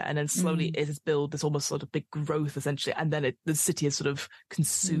always there, and then slowly it has built this almost sort of big growth essentially, and then the city has sort of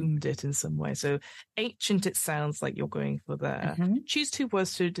consumed it in some way. So ancient, it sounds like you're going for there. Choose 2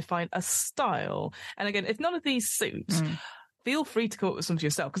 words to define a style. And again, if none of these suit, feel free to come up with some for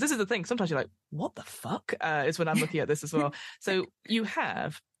yourself, because this is the thing. Sometimes you're like, what the fuck? Is when I'm looking at this as well. So you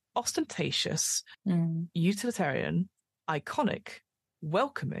have ostentatious, utilitarian, iconic,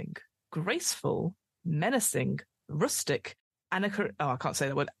 welcoming, graceful, menacing, rustic, I can't say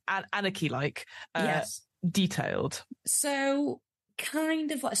that word, anarchy-like, detailed. So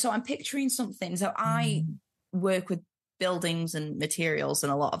kind of like, so I'm picturing something. So I work with buildings and materials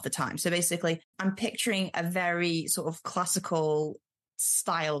and a lot of the time. So basically I'm picturing a very sort of classical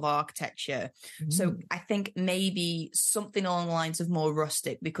style of architecture. So I think maybe something along the lines of more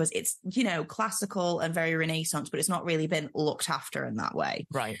rustic, because it's, classical and very Renaissance, but it's not really been looked after in that way.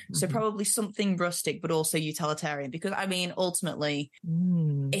 Right. So probably something rustic, but also utilitarian, because I mean, ultimately,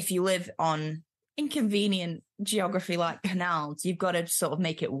 if you live on inconvenient geography like canals, you've got to sort of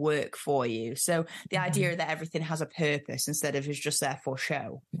make it work for you. So the idea that everything has a purpose instead of is just there for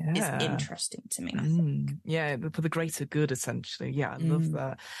show is interesting to me, I think. Yeah, for the greater good, essentially. Yeah, I love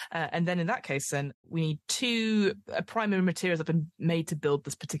that. And then in that case, then we need 2 primary materials that have been made to build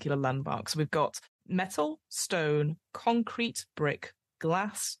this particular landmark. So we've got metal, stone, concrete, brick,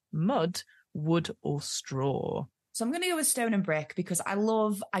 glass, mud, wood, or straw. So I'm going to go with stone and brick, because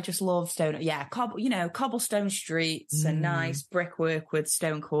I just love stone. Yeah, cobblestone streets and nice brickwork with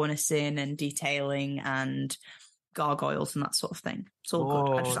stone cornicing and detailing and gargoyles and that sort of thing. It's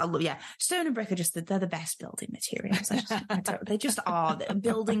all good. I love, stone and brick are just, they're the best building materials. They just are.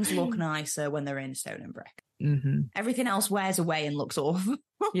 Buildings look nicer when they're in stone and brick. Everything else wears away and looks awful.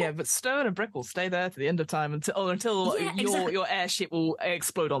 Yeah, but stone and brick will stay there to the end of time until your airship will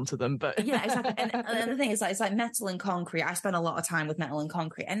explode onto them. But yeah, exactly. And the thing is, it's like metal and concrete. I spend a lot of time with metal and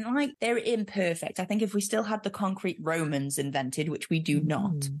concrete, and like they're imperfect. I think if we still had the concrete Romans invented, which we do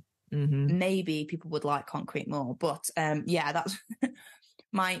not, maybe people would like concrete more. But that's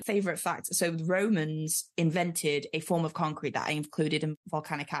my favorite fact. So the Romans invented a form of concrete that included in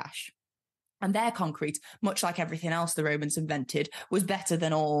volcanic ash. And their concrete, much like everything else the Romans invented, was better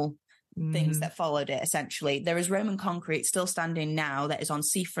than all things that followed it, essentially. There is Roman concrete still standing now that is on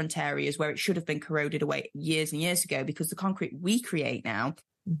seafront areas where it should have been corroded away years and years ago, because the concrete we create now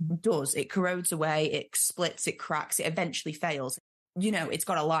does. It corrodes away, it splits, it cracks, it eventually fails. It's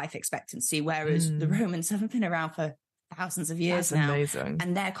got a life expectancy, whereas the Romans haven't been around for thousands of years That's now. Amazing.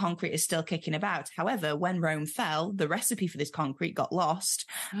 And their concrete is still kicking about. However, when Rome fell, the recipe for this concrete got lost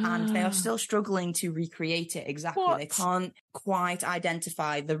and they are still struggling to recreate it exactly. What? They can't quite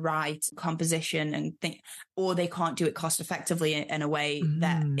identify the right composition and or they can't do it cost effectively in a way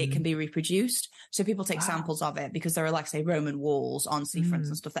that it can be reproduced. So people take samples of it, because there are, like, say, Roman walls on seafronts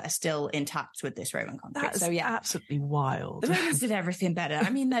and stuff that are still intact with this Roman concrete. That's absolutely wild. The Romans did everything better. I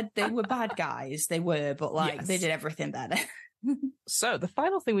mean, they were bad guys. They were, but they did everything better. So the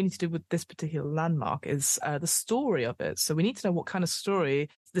final thing we need to do with this particular landmark is the story of it. So we need to know what kind of story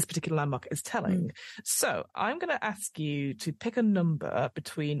this particular landmark is telling. So I'm going to ask you to pick a number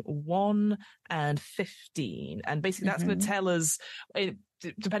between 1 and 15. And basically that's going to tell us,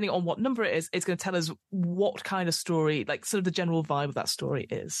 depending on what number it is, it's going to tell us what kind of story, like sort of the general vibe of that story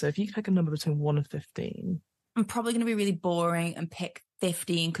is. So if you pick a number between 1 and 15. I'm probably going to be really boring and pick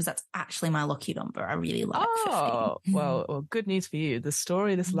 15 because that's actually my lucky number. I really like 15. Well, good news for you. The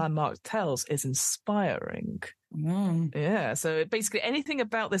story this landmark tells is inspiring. Yeah, so basically anything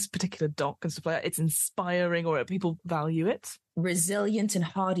about this particular dock and stuff like that, it's inspiring or people value it. Resilient and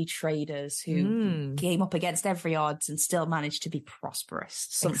hardy traders who came up against every odds and still managed to be prosperous.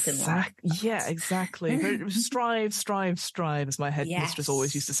 Something like that. Yeah, exactly. strive, as my headmistress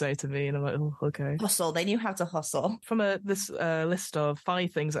always used to say to me. And I'm like, oh, okay. Hustle. They knew how to hustle. From this list of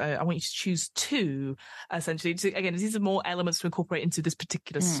 5 things, I want you to choose 2, essentially. Again, these are more elements to incorporate into this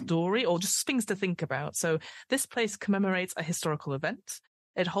particular story or just things to think about. So this place commemorates a historical event.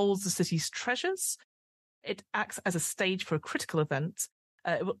 It holds the city's treasures. It acts as a stage for a critical event.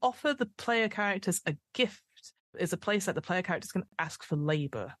 It will offer the player characters a gift. It's a place that the player characters can ask for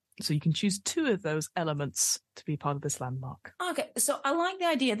labor. So you can choose 2 of those elements to be part of this landmark. Okay, so I like the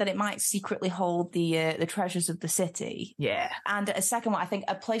idea that it might secretly hold the treasures of the city. Yeah. And a second one, I think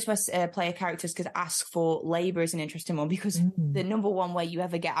a place where player characters could ask for labor is an interesting one because the number one way you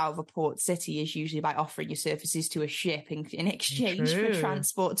ever get out of a port city is usually by offering your services to a ship in exchange for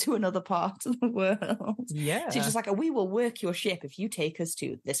transport to another part of the world. Yeah. So it's just like, we will work your ship if you take us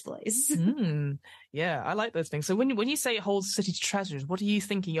to this place. Yeah, I like those things. So when you say it holds city treasures, what are you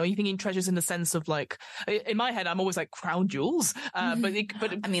thinking? Are you thinking treasures in the sense of like, in my head, I'm always like crown jewels, but I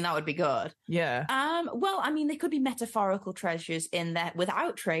mean, that would be good. Yeah. Well, I mean, they could be metaphorical treasures in that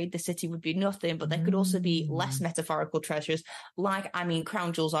without trade, the city would be nothing, but there could also be less metaphorical treasures. Like, I mean,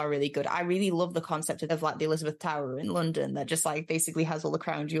 crown jewels are really good. I really love the concept of like the Elizabeth Tower in London that just like basically has all the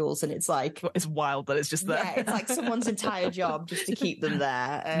crown jewels, and it's like, it's wild that it's just there. Yeah, it's like someone's entire job just to keep them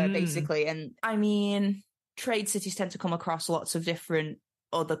there, basically. And I mean, trade cities tend to come across lots of different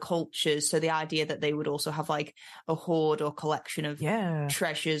other cultures, so the idea that they would also have like a hoard or collection of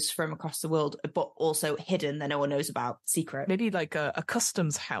treasures from across the world, but also hidden that no one knows about, secret, maybe like a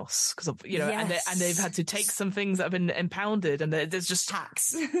customs house, because and they've had to take some things that have been impounded, and there's just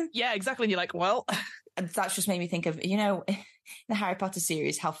tax. Yeah, exactly. And you're like, well, and that's just made me think of, in the Harry Potter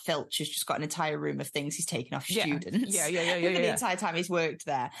series, how Filch has just got an entire room of things he's taken off students. Yeah. The entire time he's worked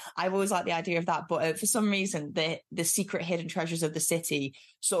there. I've always liked the idea of that, but for some reason, the secret hidden treasures of the city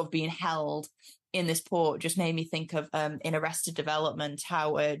sort of being held in this port just made me think of in Arrested Development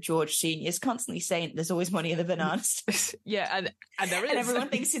how George Senior is constantly saying there's always money in the banana store. and there is, and everyone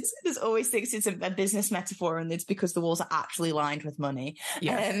always thinks it's a business metaphor, and it's because the walls are actually lined with money.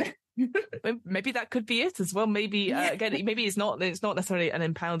 Maybe that could be it as well. Maybe again, maybe it's not necessarily an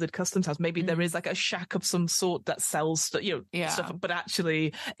impounded customs house. Maybe there is like a shack of some sort that sells stuff, but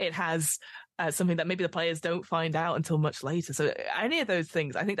actually it has something that maybe the players don't find out until much later. So any of those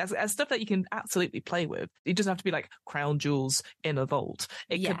things, I think that's stuff that you can absolutely play with. It doesn't have to be like crown jewels in a vault.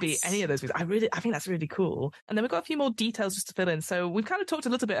 It could be any of those things. I think that's really cool. And then we've got a few more details just to fill in. So we've kind of talked a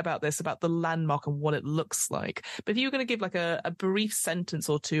little bit about this, about the landmark and what it looks like. But if you were going to give like a brief sentence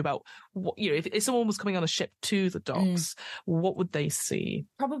or two about what, if someone was coming on a ship to the docks, what would they see?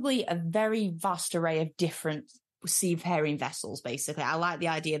 Probably a very vast array of different seafaring vessels, basically. I like the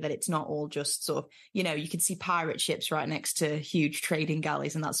idea that it's not all just sort of, you can see pirate ships right next to huge trading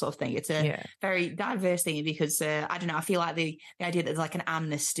galleys and that sort of thing. It's a very diverse thing because, I don't know, I feel like the idea that there's like an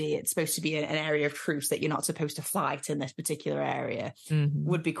amnesty, it's supposed to be an area of truce that you're not supposed to fight in this particular area,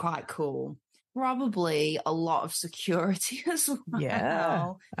 would be quite cool. Probably a lot of security as well.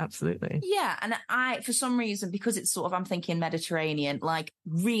 Yeah, absolutely. Yeah, and for some reason, because it's sort of, I'm thinking Mediterranean, like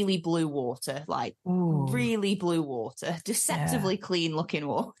really blue water, really blue water, deceptively clean looking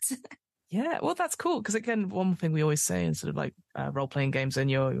water. Yeah, well, that's cool because again, one thing we always say in sort of like role-playing games when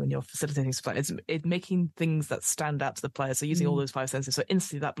you're facilitating stuff, it's making things that stand out to the player. So using all those 5 senses, so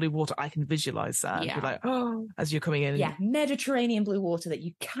instantly that blue water, I can visualize that. And be like, oh, as you're coming in. Yeah, Mediterranean blue water that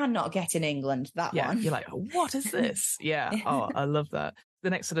you cannot get in England. That one. You're like, what is this? Yeah. Oh, I love that.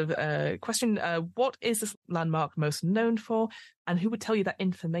 The next sort of question, what is this landmark most known for, and who would tell you that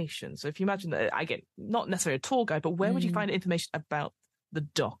information? So if you imagine that, again, not necessarily a tour guide, but where would you find information about the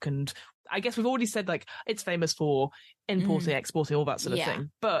dock and I guess we've already said like it's famous for importing, exporting, all that sort of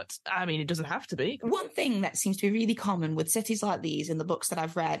thing. But I mean, it doesn't have to be. One thing that seems to be really common with cities like these in the books that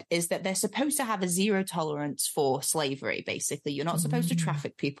I've read is that they're supposed to have a zero tolerance for slavery, basically. You're not supposed to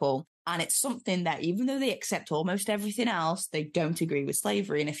traffic people. And it's something that even though they accept almost everything else, they don't agree with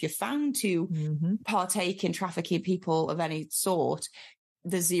slavery. And if you're found to partake in trafficking people of any sort,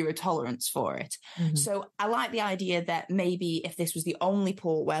 there's zero tolerance for it. So I like the idea that maybe if this was the only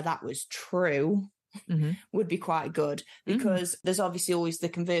port where that was true, would be quite good, because there's obviously always the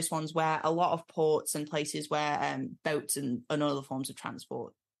converse ones where a lot of ports and places where boats and other forms of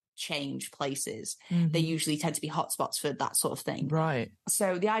transport change places, they usually tend to be hotspots for that sort of thing. Right.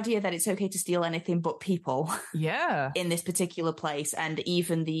 So the idea that it's okay to steal anything but people in this particular place, and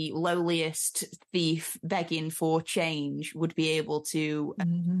even the lowliest thief begging for change would be able to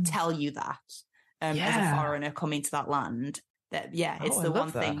tell you that as a foreigner coming to that land. That it's the one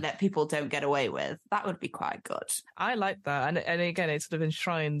thing that people don't get away with. That would be quite good. I like that, and again, it sort of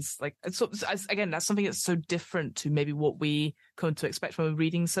enshrines like again, that's something that's so different to maybe what we come to expect from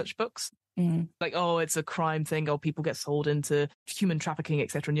reading such books. Like, oh, it's a crime thing, or people get sold into human trafficking,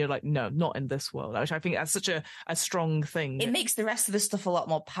 etc. And you're like, no, not in this world. Which I think that's such a strong thing. It makes the rest of the stuff a lot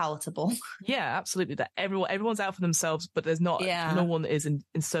more palatable. Yeah, absolutely. That everyone's out for themselves, but there's not no one is in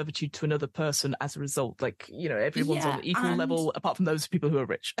servitude to another person as a result. Like, you know, everyone's on equal level, apart from those people who are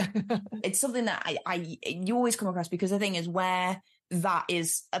rich. It's something that you always come across, because the thing is, where that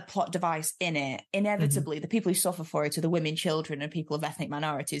is a plot device in it, inevitably the people who suffer for it are the women, children, and people of ethnic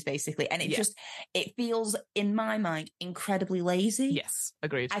minorities, basically. And it feels, in my mind, incredibly lazy. Yes,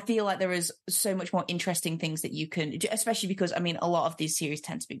 agreed. I feel like there is so much more interesting things that you can, especially because, I mean, a lot of these series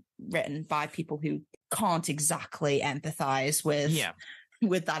tend to be written by people who can't exactly empathize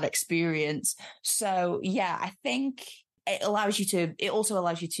with that experience. So I think it also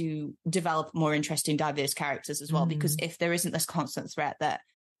allows you to develop more interesting, diverse characters as well, because if there isn't this constant threat that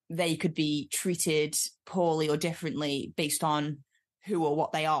they could be treated poorly or differently based on who or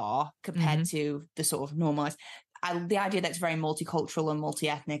what they are compared to the sort of normalized, the idea that it's very multicultural and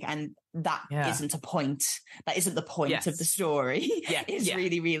multi-ethnic, and that isn't a point. That isn't the point of the story. It's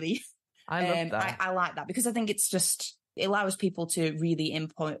really, really, I love that. I like that, because I think it's just, it allows people to really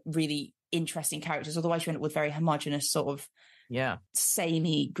input really interesting characters. Otherwise you end up with very homogenous sort of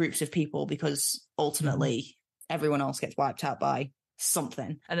samey groups of people, because ultimately everyone else gets wiped out by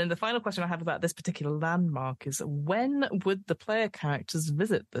something. And then the final question I have about this particular landmark is, when would the player characters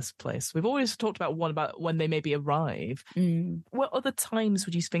visit this place? We've always talked about when they maybe arrive. What other times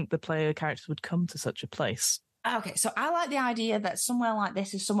would you think the player characters would come to such a place? Okay, so I like the idea that somewhere like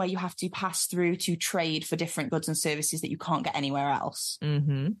this is somewhere you have to pass through to trade for different goods and services that you can't get anywhere else.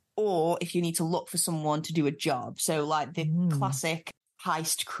 Or if you need to look for someone to do a job. So like the classic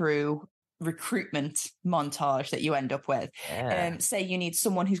heist crew recruitment montage that you end up with. Say you need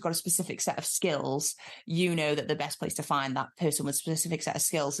someone who's got a specific set of skills. You know that the best place to find that person with a specific set of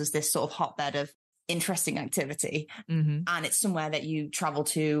skills is this sort of hotbed of interesting activity, and it's somewhere that you travel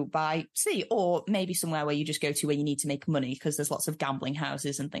to by sea, or maybe somewhere where you just go to where you need to make money, because there's lots of gambling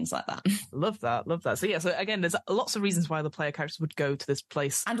houses and things like that. Love that. So again, there's lots of reasons why the player characters would go to this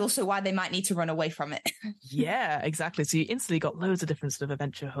place, and also why they might need to run away from it. Yeah, exactly. So you instantly got loads of different sort of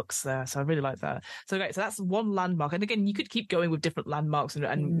adventure hooks there, so I really like that. So great, so that's one landmark, and again, you could keep going with different landmarks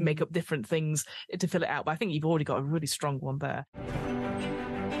and make up different things to fill it out, but I think you've already got a really strong one there.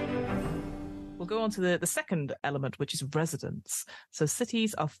 We'll go on to the second element, which is residents. So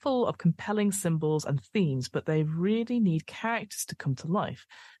cities are full of compelling symbols and themes, but they really need characters to come to life.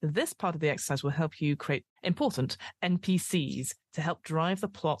 This part of the exercise will help you create important NPCs to help drive the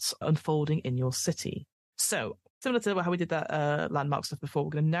plots unfolding in your city. So, similar to how we did that landmark stuff before, we're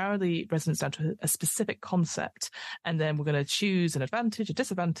going to narrow the residents down to a specific concept, and then we're going to choose an advantage, a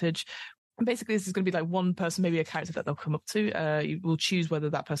disadvantage. Basically, this is going to be like one person, maybe a character that they'll come up to. You will choose whether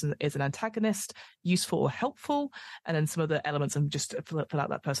that person is an antagonist, useful or helpful, and then some other elements and just fill out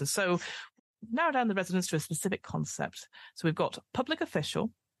that person. So narrow down the residents to a specific concept. So we've got public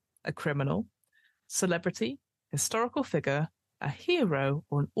official, a criminal, celebrity, historical figure, a hero,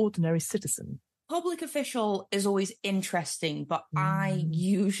 or an ordinary citizen. Public official is always interesting, but I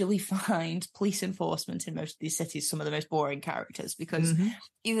usually find police enforcement in most of these cities some of the most boring characters, because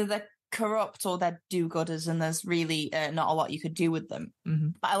either they're corrupt or they're do-gooders, and there's really not a lot you could do with them.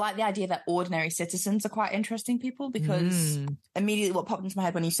 But I like the idea that ordinary citizens are quite interesting people, because immediately what popped into my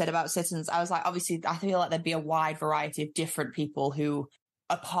head when you said about citizens, I was like, obviously I feel like there'd be a wide variety of different people who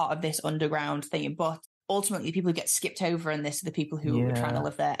are part of this underground thing, but ultimately people who get skipped over in this are the people who are trying to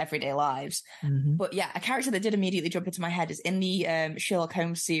live their everyday lives. But yeah, a character that did immediately jump into my head is in the Sherlock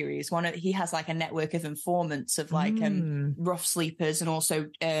Holmes series. He has like a network of informants of like rough sleepers and also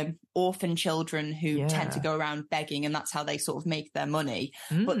orphan children who tend to go around begging, and that's how they sort of make their money.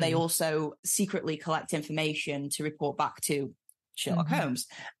 But they also secretly collect information to report back to Sherlock Holmes.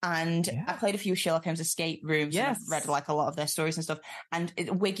 And I played a few Sherlock Holmes escape rooms and I've read like a lot of their stories and stuff, and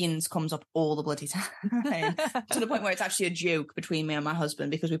Wiggins comes up all the bloody time to the point where it's actually a joke between me and my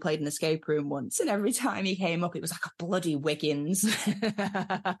husband, because we played an escape room once and every time he came up it was like a bloody Wiggins.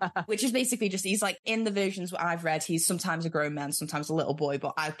 Which is basically just, he's like, in the versions that I've read, he's sometimes a grown man, sometimes a little boy,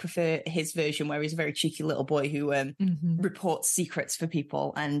 but I prefer his version where he's a very cheeky little boy who reports secrets for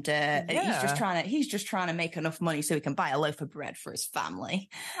people, and he's just trying to make enough money so he can buy a loaf of bread for his family.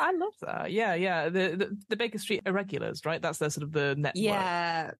 I love that. Yeah. The Baker Street Irregulars, right? That's their sort of the network.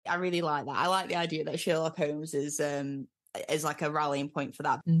 Yeah, I really like that. I like the idea that Sherlock Holmes is like a rallying point for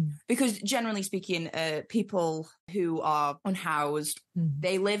that. Because generally speaking, people who are unhoused,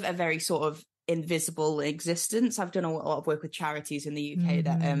 they live a very sort of invisible existence. I've done a lot of work with charities in the UK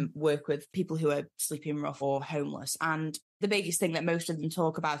that work with people who are sleeping rough or homeless, and the biggest thing that most of them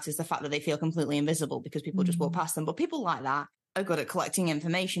talk about is the fact that they feel completely invisible because people just walk past them. But people like that are good at collecting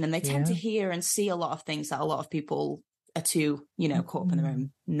information, and they tend to hear and see a lot of things that a lot of people are too, caught up in their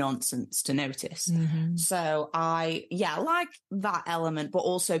own nonsense to notice. So I like that element, but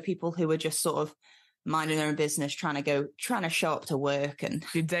also people who are just sort of minding their own business, trying to show up to work and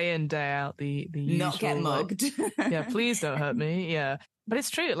the day in, day out, the not usual, get mugged. Please don't hurt me. Yeah. But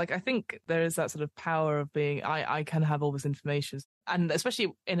it's true. Like, I think there is that sort of power of being, I can have all this information. And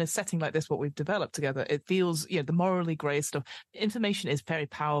especially in a setting like this, what we've developed together, it feels, the morally grey stuff. Information is very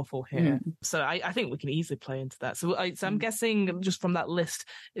powerful here. So I think we can easily play into that. So I'm guessing just from that list,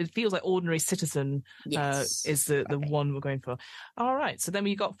 it feels like Ordinary Citizen is the one we're going for. All right. So then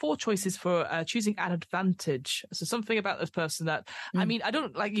we got 4 choices for choosing an advantage. So something about this person that, I mean, I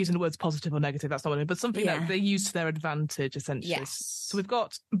don't like using the words positive or negative. That's not what I mean, but something that they use to their advantage, essentially. Yes. So we've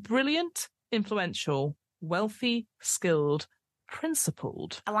got brilliant, influential, wealthy, skilled,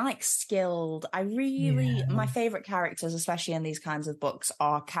 principled. I like skilled. I really, my favorite characters, especially in these kinds of books,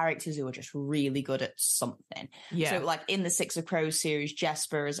 are characters who are just really good at something. So like in the Six of Crows series,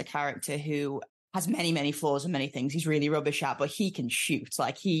 Jesper is a character who has many, many flaws and many things he's really rubbish at, but he can shoot.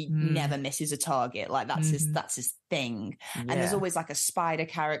 Like he never misses a target. Like that's his thing. And there's always like a spider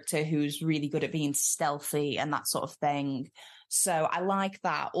character who's really good at being stealthy and that sort of thing. So I like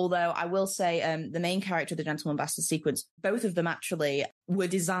that. Although I will say the main character of the Gentleman Bastard sequence, both of them actually were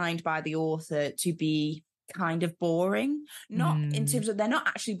designed by the author to be kind of boring. Not in terms of, they're not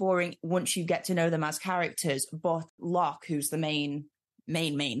actually boring once you get to know them as characters, but Locke, who's the main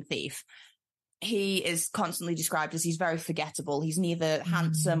thief, he is constantly described as he's very forgettable. He's neither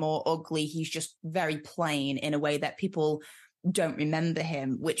handsome or ugly. He's just very plain in a way that people don't remember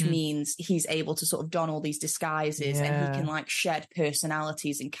him, which means he's able to sort of don all these disguises and he can like shed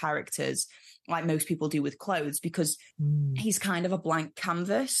personalities and characters like most people do with clothes, because he's kind of a blank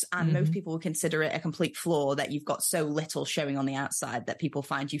canvas, and most people would consider it a complete flaw that you've got so little showing on the outside that people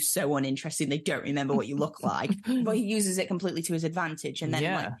find you so uninteresting they don't remember what you look like. But he uses it completely to his advantage. And then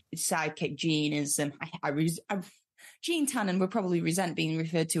like his sidekick Jean is Jean Tannen would probably resent being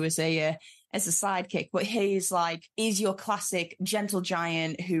referred to as a sidekick, but he's your classic gentle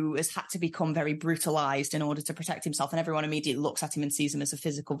giant who has had to become very brutalized in order to protect himself, and everyone immediately looks at him and sees him as a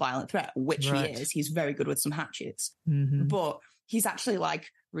physical violent threat, which he is. He's very good with some hatchets, but he's actually like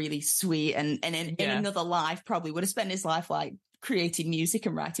really sweet, and in another life probably would have spent his life like creating music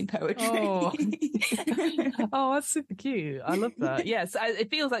and writing poetry. Oh, that's super cute. I love that. Yes,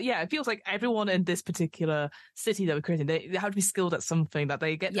 it feels like everyone in this particular city that we're creating, they have to be skilled at something, that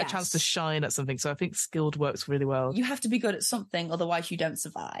they get a chance to shine at something. So I think skilled works really well. You have to be good at something, otherwise you don't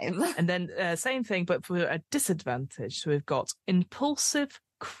survive. And then same thing, but for a disadvantage. So we've got impulsive,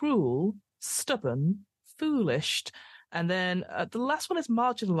 cruel, stubborn, foolish, and then the last one is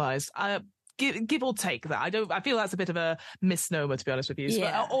marginalized. Give or take that. I feel that's a bit of a misnomer, to be honest with you.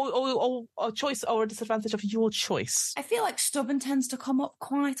 Yeah. Or a choice or a disadvantage of your choice. I feel like stubborn tends to come up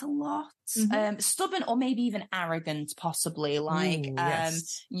quite a lot. Stubborn or maybe even arrogant, possibly.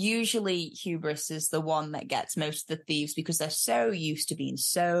 Usually hubris is the one that gets most of the thieves, because they're so used to being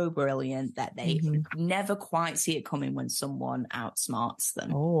so brilliant that they never quite see it coming when someone outsmarts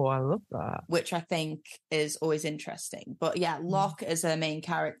them. Oh, I love that. Which I think is always interesting. But yeah, Locke as a main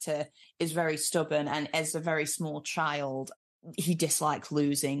character is very stubborn, and as a very small child, he dislikes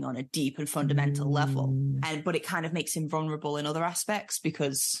losing on a deep and fundamental level. But it kind of makes him vulnerable in other aspects,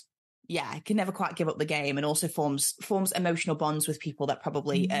 because can never quite give up the game, and also forms emotional bonds with people that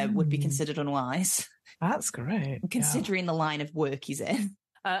probably would be considered unwise. That's great. Considering the line of work he's in.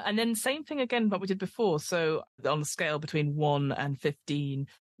 And then same thing again, what we did before. So on the scale between 1 and 15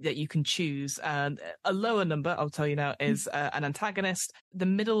 that you can choose, and a lower number, I'll tell you now, is an antagonist. The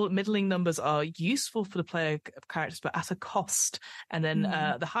middling numbers are useful for the player characters, but at a cost. And then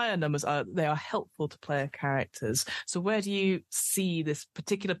the higher numbers are helpful to player characters. So where do you see this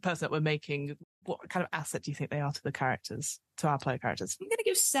particular person that we're making? What kind of asset do you think they are to the characters, to our player characters? I'm going to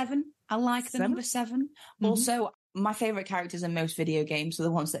give 7. I like the number 7. Mm-hmm. Also, my favorite characters in most video games are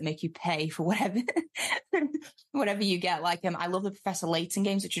the ones that make you pay for whatever you get. Like, I love the Professor Layton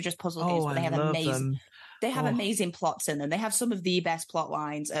games, which are just puzzle games, but they have amazing. They have amazing plots in them. They have some of the best plot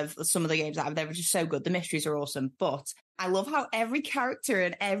lines of some of the games out there, which is so good. The mysteries are awesome. But I love how every character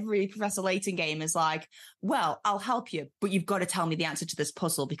in every Professor Layton game is like, well, I'll help you, but you've got to tell me the answer to this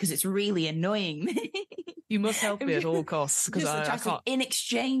puzzle because it's really annoying me. You must help me at all costs. Because I can't. In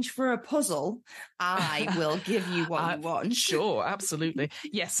exchange for a puzzle, I will give you what you want. Sure, absolutely.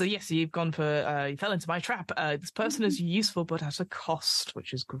 Yes, so you've gone for, you fell into my trap. This person is useful, but at a cost,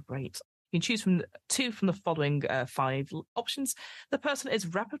 which is great. You can choose from 2 from the following 5 options. The person is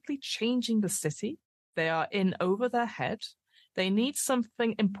rapidly changing the city. They are in over their head. They need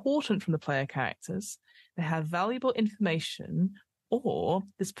something important from the player characters. They have valuable information, or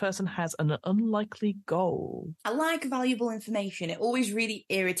this person has an unlikely goal. I like valuable information. It always really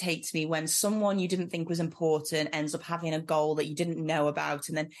irritates me when someone you didn't think was important ends up having a goal that you didn't know about,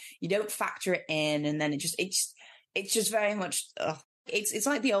 and then you don't factor it in, and then it's just very much. It's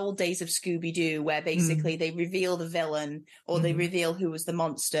like the old days of Scooby-Doo where basically they reveal the villain or they reveal who was the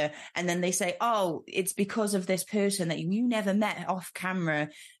monster, and then they say, oh, it's because of this person that you never met off camera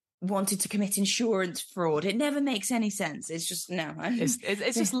wanted to commit insurance fraud. It never makes any sense. It's just, no.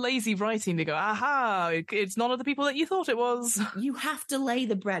 It's just lazy writing to go, aha, it's none of the people that you thought it was. You have to lay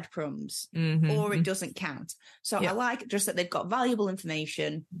the breadcrumbs or it doesn't count. So I like just that they've got valuable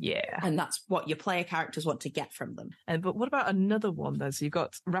information. Yeah. And that's what your player characters want to get from them. But what about another one then? So you've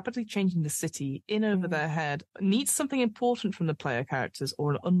got rapidly changing the city, in over their head, needs something important from the player characters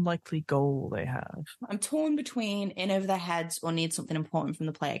or an unlikely goal they have. I'm torn between in over their heads or need something important from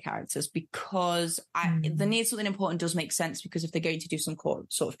the player characters, because the need something important does make sense, because if they're going to do some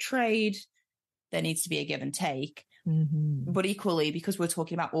sort of trade, there needs to be a give and take. But equally, because we're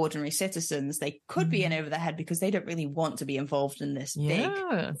talking about ordinary citizens, they could be in over their head because they don't really want to be involved in this big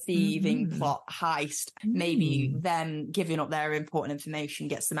thieving plot heist. Maybe them giving up their important information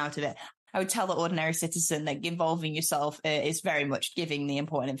gets them out of it. I would tell the ordinary citizen that involving yourself is very much giving the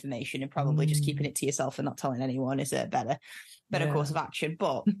important information, and probably just keeping it to yourself and not telling anyone is a better course of action.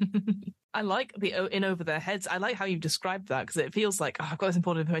 But I like the in over their heads. I like how you described that, because it feels like, I've got this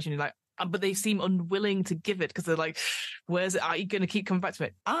important information. You're like, but they seem unwilling to give it because they're like, where's it? Are you going to keep coming back to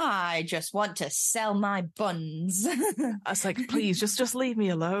it? I just want to sell my buns. I was like, please just leave me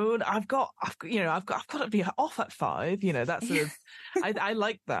alone. I've got to be off at 5. That's sort of, I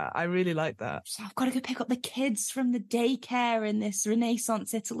like that. I really like that. So I've got to go pick up the kids from the daycare in this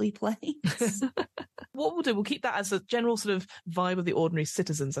Renaissance Italy place. What we'll do, we'll keep that as a general sort of vibe of the ordinary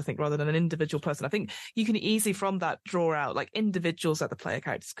citizens, I think, rather than an individual person. I think you can easily from that draw out like individuals that the player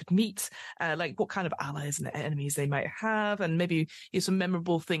characters could meet, like what kind of allies and enemies they might have, and maybe some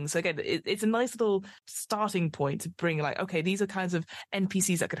memorable things. So again, it's a nice little starting point to bring like, okay, these are kinds of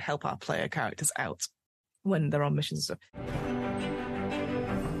NPCs that could help our player characters out when they're on missions and stuff.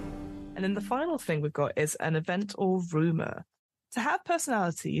 And then the final thing we've got is an event or rumor. To have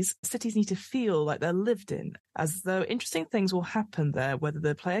personalities, cities need to feel like they're lived in, as though interesting things will happen there whether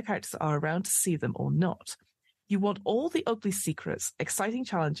the player characters are around to see them or not. You want all the ugly secrets, exciting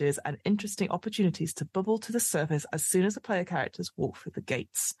challenges, and interesting opportunities to bubble to the surface as soon as the player characters walk through the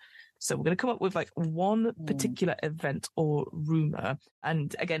gates. So we're going to come up with like one particular event or rumor.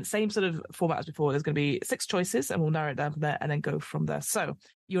 And again, same sort of format as before. There's going to be 6 choices and we'll narrow it down from there and then go from there. So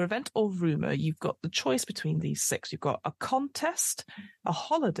your event or rumor, you've got the choice between these 6. You've got a contest, a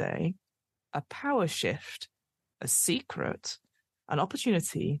holiday, a power shift, a secret, an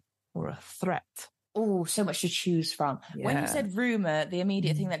opportunity, or a threat. Oh, so much to choose from. Yeah. When you said rumor, the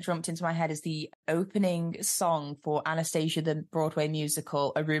immediate thing that jumped into my head is the opening song for Anastasia, the Broadway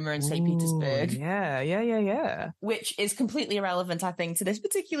musical, A Rumor in St. Petersburg. Yeah. Which is completely irrelevant, I think, to this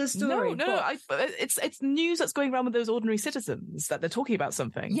particular story. It's news that's going around with those ordinary citizens that they're talking about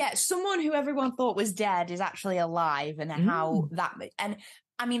something. Yeah, someone who everyone thought was dead is actually alive, and how that... And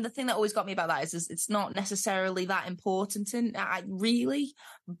I mean, the thing that always got me about that is it's not necessarily that important,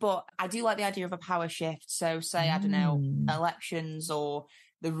 but I do like the idea of a power shift. So say, I don't know, elections or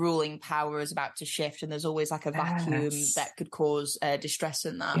the ruling power is about to shift, and there's always like a vacuum that could cause distress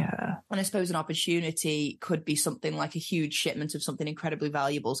in that. Yeah. And I suppose an opportunity could be something like a huge shipment of something incredibly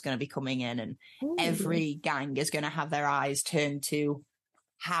valuable is going to be coming in, and every gang is going to have their eyes turned to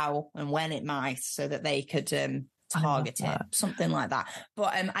how and when it might, so that they could target it, something like that.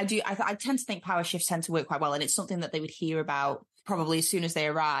 But I tend to think power shifts tend to work quite well, and it's something that they would hear about probably as soon as they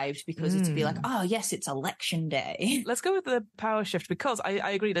arrived, because it'd be like, oh yes, it's election day. Let's go with the power shift, because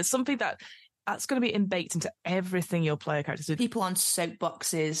I agree there's something that's going to be baked into everything your player characters do. People on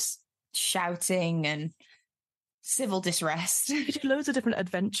soapboxes shouting and civil disrest. You do loads of different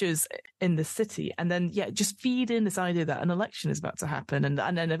adventures in the city, and then just feed in this idea that an election is about to happen, and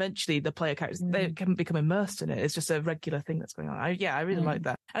then eventually the player characters they can become immersed in it. It's just a regular thing that's going on. I really like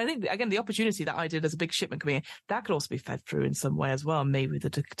that, and I think again the opportunity that I did as a big shipment coming in, that could also be fed through in some way as well. Maybe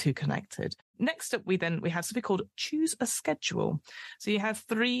the two connected. Next up, we have something called choose a schedule. So you have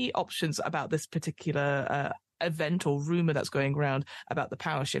 3 options about this particular event or rumor that's going around about the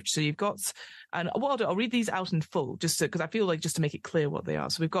power shift. So you've got, and what I'll read these out in full, just because I feel like just to make it clear what they are.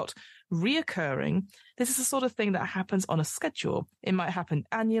 So we've got reoccurring. This is the sort of thing that happens on a schedule. It might happen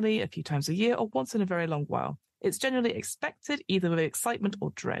annually, a few times a year, or once in a very long while. It's generally expected, either with excitement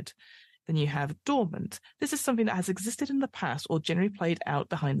or dread. Then you have dormant. This is something that has existed in the past or generally played out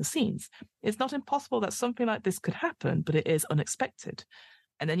behind the scenes. It's not impossible that something like this could happen, but it is unexpected.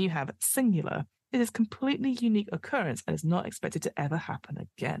 And then you have singular. It is a completely unique occurrence and is not expected to ever happen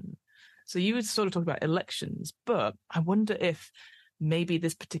again. So you would sort of talk about elections, but I wonder if maybe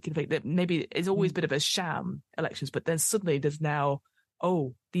this particular thing, that maybe it's always a bit of a sham elections, but then suddenly there's now,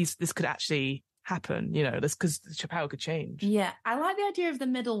 this could actually happen, this because the power could change. Yeah, I like the idea of the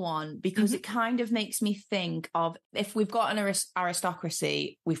middle one, because it kind of makes me think of, if we've got an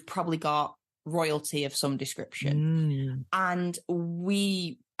aristocracy, we've probably got royalty of some description. And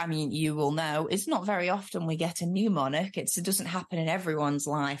you will know, it's not very often we get a new monarch. It doesn't happen in everyone's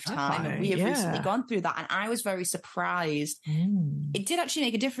lifetime. And we have recently gone through that. And I was very surprised. It did actually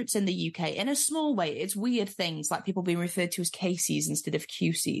make a difference in the UK in a small way. It's weird things like people being referred to as KCs instead of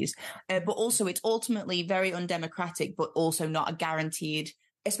QCs. But also it's ultimately very undemocratic, but also not a guaranteed,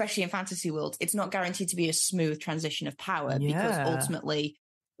 especially in fantasy worlds, it's not guaranteed to be a smooth transition of power, because ultimately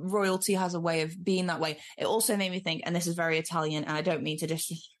royalty has a way of being that way. It also made me think, and this is very Italian, and I don't mean to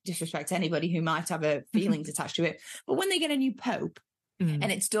disrespect anybody who might have a feelings attached to it, but when they get a new pope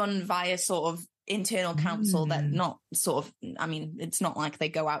and it's done via sort of internal council, that not sort of, it's not like they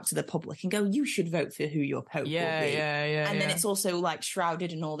go out to the public and go, you should vote for who your pope will be. And then it's also like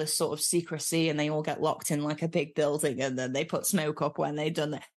shrouded in all this sort of secrecy, and they all get locked in like a big building, and then they put smoke up when they've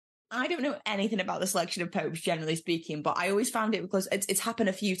done that. I don't know anything about the selection of popes, generally speaking, but I always found it, because it's happened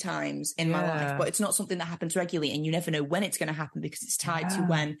a few times in my life, but it's not something that happens regularly, and you never know when it's going to happen, because it's tied to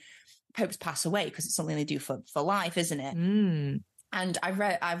when popes pass away, because it's something they do for life, isn't it? And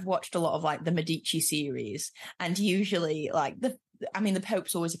I've watched a lot of like the Medici series, and usually like the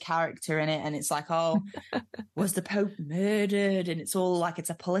Pope's always a character in it, and it's like, was the Pope murdered? And it's all like, it's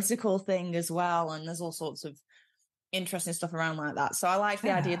a political thing as well, and there's all sorts of interesting stuff around like that. So I like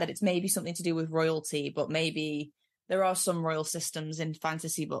the idea that it's maybe something to do with royalty, but maybe there are some royal systems in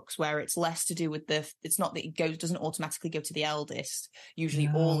fantasy books where it's less to do with it's not that it doesn't automatically go to the eldest. Usually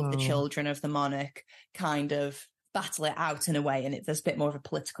all of the children of the monarch kind of battle it out in a way, and there's a bit more of a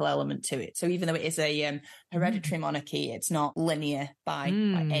political element to it. So even though it is a hereditary monarchy, it's not linear by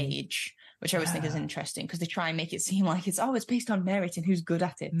age, which I always think is interesting, because they try and make it seem like it's based on merit and who's good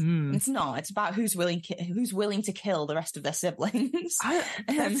at it. It's not. It's about who's willing to kill the rest of their siblings.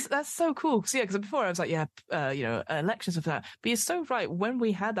 That's so cool. So because before I was like, elections of that. But you're so right. When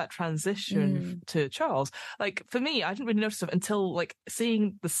we had that transition to Charles, like for me, I didn't really notice it until like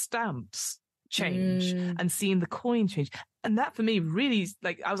seeing the stamps change and seeing the coin change. And that for me really,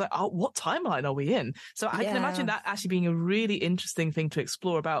 like, I was like, what timeline are we in? So I can imagine that actually being a really interesting thing to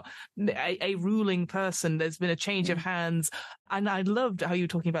explore about a ruling person. There's been a change of hands. And I loved how you were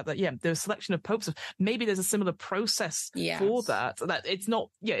talking about that. Yeah, there's a selection of popes. Maybe there's a similar process for that it's not,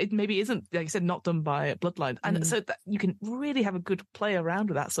 it maybe isn't, like you said, not done by bloodline. And so that you can really have a good play around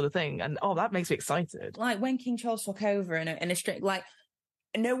with that sort of thing. And that makes me excited. Like when King Charles took over in a strict, like,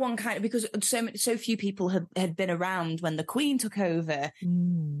 no one because so few people had been around when the Queen took over.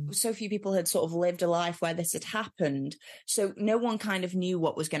 So few people had sort of lived a life where this had happened. So no one kind of knew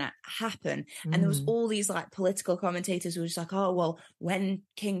what was going to happen. And there was all these like political commentators who were just like, when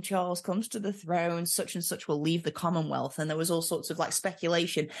King Charles comes to the throne, such and such will leave the Commonwealth. And there was all sorts of like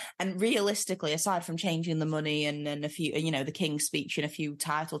speculation. And realistically, aside from changing the money and a few, the King's speech and a few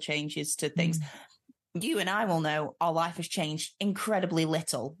title changes to things, you and I will know our life has changed incredibly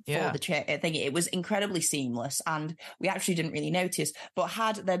little for the thing. It was incredibly seamless and we actually didn't really notice. But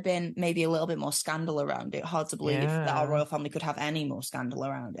had there been maybe a little bit more scandal around it, hard to believe that our royal family could have any more scandal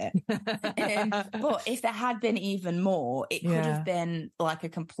around it. But if there had been even more, it could have been like a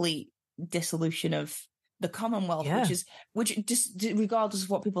complete dissolution of the Commonwealth, which just regardless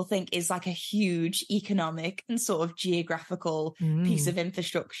of what people think is like a huge economic and sort of geographical piece of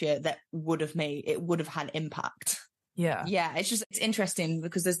infrastructure that would have had impact. Yeah, it's interesting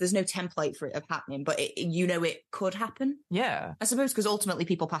because there's no template for it of happening, but it could happen. Yeah, I suppose because ultimately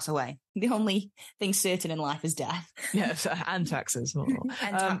people pass away. The only thing certain in life is death. Yes, and taxes. And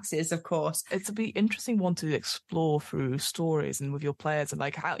taxes, of course. It's a be interesting one to explore through stories and with your players and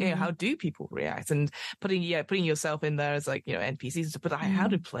like how how do people react, and putting yourself in there as like NPCs, but how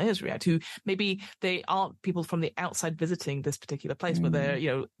do players react who maybe they aren't people from the outside visiting this particular place, but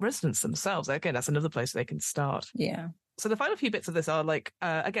they're residents themselves. Again, that's another place they can start. Yeah. So the final few bits of this are like,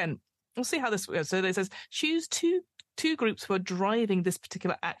 again, we'll see how this goes. So it says, choose two groups who are driving this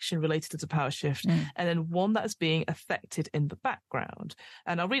particular action related to the power shift, and then one that is being affected in the background.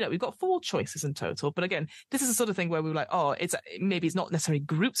 And I'll read out, we've got 4 choices in total. But again, this is the sort of thing where we were like, maybe it's not necessarily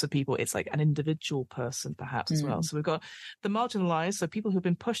groups of people, it's like an individual person perhaps as well. So we've got the marginalized, so people who've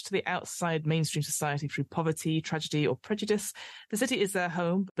been pushed to the outside mainstream society through poverty, tragedy, or prejudice. The city is their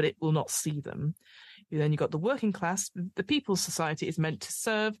home, but it will not see them. Then you've got the working class. The people's society is meant to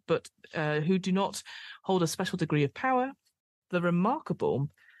serve, but who do not hold a special degree of power. The remarkable,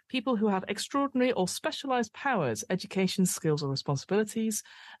 people who have extraordinary or specialized powers, education, skills, or responsibilities.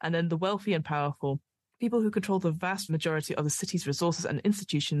 And then the wealthy and powerful, people who control the vast majority of the city's resources and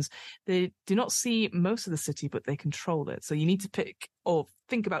institutions. They do not see most of the city, but they control it. So you need to pick or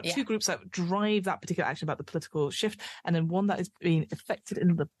think about 2 groups that drive that particular action about the political shift, and then one that is being affected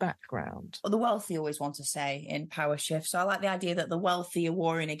in the background. Well, the wealthy always want to say in power shift. So I like the idea that the wealthy are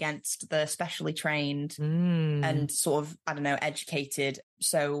warring against the specially trained and sort of, educated.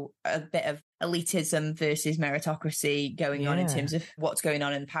 So a bit of elitism versus meritocracy going on in terms of what's going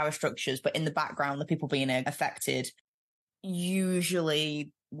on in power structures. But in the background, the people being affected,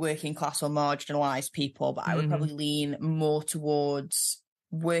 usually working class or marginalized people, but I would probably lean more towards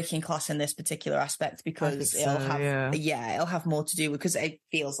working class in this particular aspect because it'll have more to do because it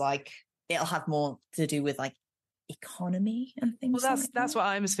feels like it'll have more to do with like economy and things. Well, that's what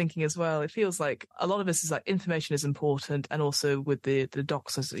I was thinking as well. It feels like a lot of this is like information is important, and also with the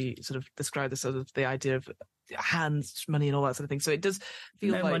docs as you sort of describe the sort of the idea of hands, money, and all that sort of thing. So it does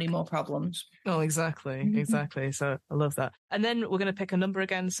feel like money, more problems. Oh, exactly. So I love that. And then we're going to pick a number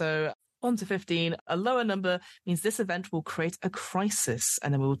again. So 1 to 15, a lower number means this event will create a crisis,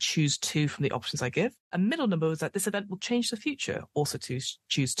 and then we will choose 2 from the options I give. A middle number is that this event will change the future, also to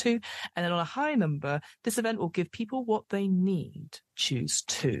choose 2. And then on a high number, this event will give people what they need, choose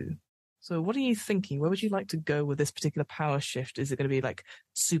 2. So what are you thinking? Where would you like to go with this particular power shift? Is it going to be like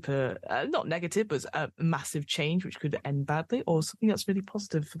super, not negative, but a massive change which could end badly, or something that's really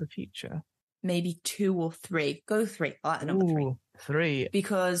positive for the future? Maybe 2 or 3. Go 3. I like the number 3. 3.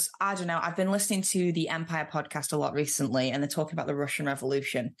 Because, I don't know, I've been listening to the Empire podcast a lot recently, and they're talking about the Russian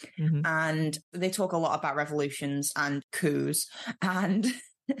Revolution. And they talk a lot about revolutions and coups and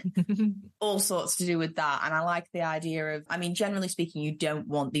all sorts to do with that. And I like the idea of, generally speaking, you don't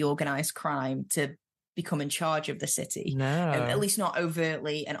want the organized crime to become in charge of the city. No. At least not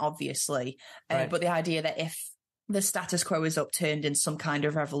overtly and obviously. Right. But the idea that if the status quo is upturned in some kind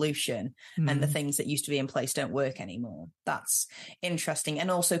of revolution and the things that used to be in place don't work anymore. That's interesting, and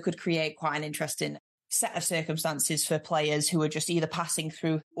also could create quite an interesting set of circumstances for players who are just either passing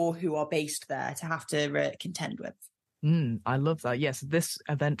through or who are based there to have to contend with. I love that. Yes, this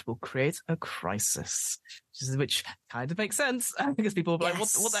event will create a crisis, which kind of makes sense because people are like,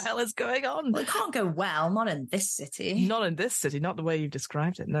 what the hell is going on? Well, it can't go well, not in this city. Not in this city, not the way you've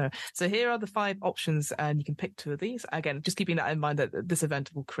described it, no. So here are the 5 options, and you can pick 2 of these. Again, just keeping that in mind that this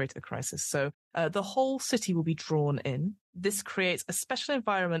event will create a crisis. So the whole city will be drawn in. This creates a special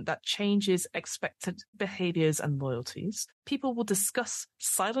environment that changes expected behaviors and loyalties. People will discuss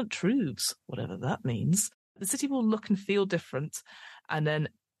silent truths, whatever that means. The city will look and feel different. And then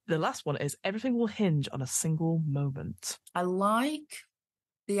the last one is everything will hinge on a single moment. I like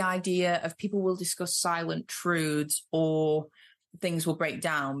the idea of people will discuss silent truths or things will break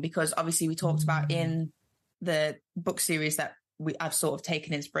down, because obviously we talked about in the book series that I've sort of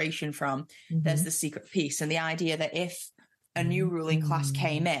taken inspiration from, there's The Secret Peace, and the idea that if a new ruling class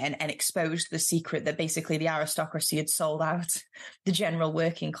came in and exposed the secret that basically the aristocracy had sold out the general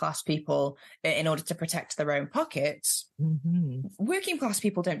working class people in order to protect their own pockets. Working class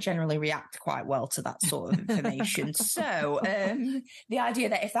people don't generally react quite well to that sort of information. So the idea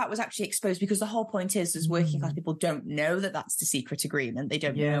that if that was actually exposed, because the whole point is working class people don't know that that's the secret agreement. They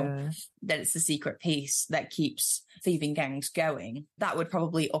don't know that it's the secret piece that keeps thieving gangs going. That would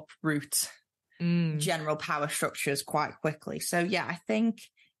probably uproot general power structures quite quickly. So yeah, I think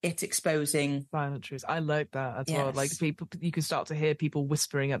it's exposing violent truths. I like that as well. Like people, you can start to hear people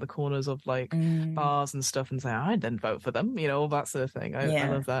whispering at the corners of like bars and stuff and say, I didn't vote for them, all that sort of thing. I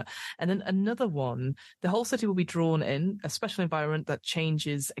love that. And then another one, the whole city will be drawn in a special environment that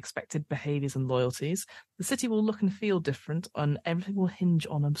changes expected behaviors and loyalties. The city will look and feel different, and everything will hinge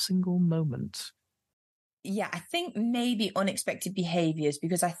on a single moment. Yeah, I think maybe unexpected behaviors,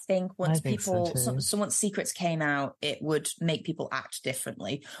 because I think once once secrets came out, it would make people act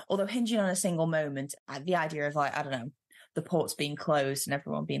differently. Although hinging on a single moment, the idea of like, I don't know, the ports being closed and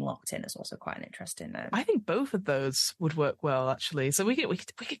everyone being locked in is also quite an interesting. I think both of those would work well, actually. So we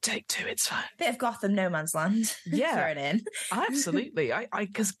could take two. It's fine. Bit of Gotham No Man's Land. Yeah, throw it in. Absolutely.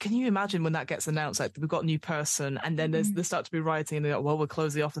 Because can you imagine when that gets announced? Like we've got a new person, and then there start to be rioting, and they go, well, we're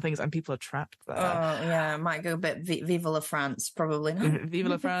closing off the things, and people are trapped there. Oh yeah, might go a bit Vive la France, probably not. Vive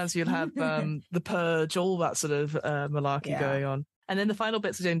la France. You'll have the Purge, all that sort of malarkey going on. And then the final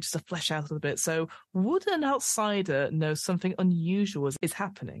bits are doing just to flesh out a little bit. So would an outsider know something unusual is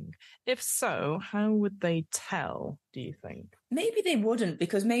happening? If so, how would they tell, do you think? Maybe they wouldn't,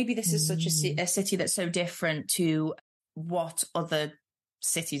 because maybe this is such a city that's so different to what other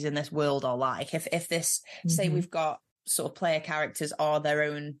cities in this world are like. If this, say we've got sort of player characters are their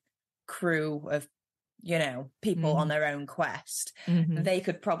own crew of, people on their own quest, they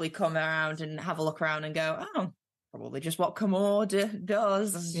could probably come around and have a look around and go, oh, probably just what Camorr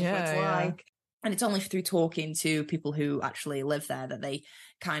does. This is what it's like. And it's only through talking to people who actually live there that they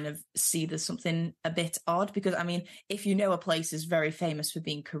kind of see there's something a bit odd. Because, I mean, if you know a place is very famous for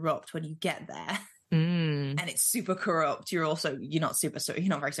being corrupt, when you get there and it's super corrupt, you're not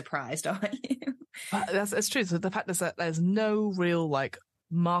very surprised, are you? But that's true. So the fact is that there's no real, like,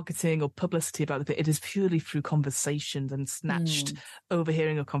 marketing or publicity about it is purely through conversations and snatched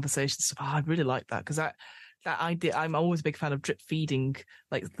overhearing of conversations. Oh, I really like that, because that idea, I'm always a big fan of drip feeding,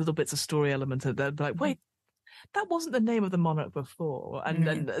 like little bits of story element. They're like, wait, that wasn't the name of the monarch before. And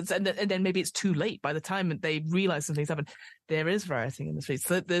then maybe it's too late. By the time they realize something's happened, there is rioting in the streets.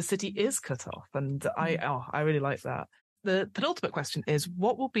 The city is cut off. And I really like that. The penultimate question is,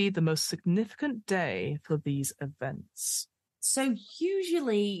 what will be the most significant day for these events? So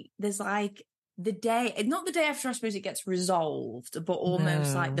usually there's like the day, not the day after, I suppose, it gets resolved, but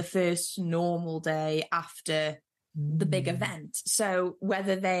almost like the first normal day after the big event. So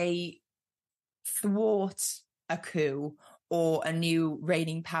whether they thwart a coup or a new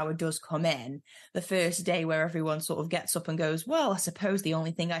reigning power does come in, the first day where everyone sort of gets up and goes, well, I suppose the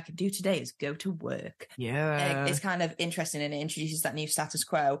only thing I could do today is go to work. Yeah. It's kind of interesting, and it introduces that new status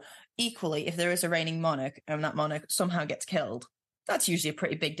quo. Equally, if there is a reigning monarch and that monarch somehow gets killed, that's usually a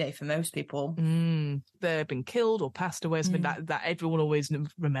pretty big day for most people. They've been killed or passed away. Something that everyone always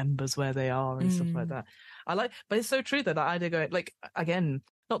remembers where they are and stuff like that. But it's so true that idea going, like, again,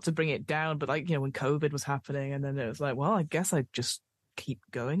 not to bring it down, but like, when COVID was happening, and then it was like, well, I guess I just keep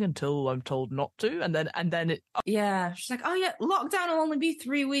going until I'm told not to. And then it. Yeah. She's like, oh yeah, lockdown will only be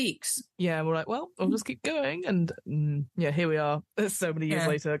 3 weeks. Yeah. We're like, well, I'll just keep going. And here we are so many years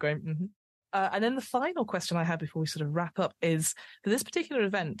later going, and then the final question I had before we sort of wrap up is, for this particular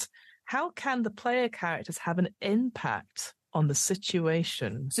event, how can the player characters have an impact on the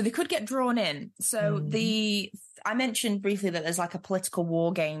situation? So they could get drawn in. So I mentioned briefly that there's like a political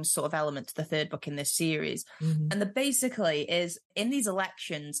war game sort of element to the third book in this series. And basically is, in these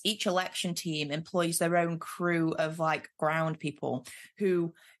elections, each election team employs their own crew of like ground people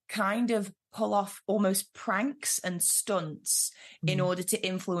who kind of pull off almost pranks and stunts in order to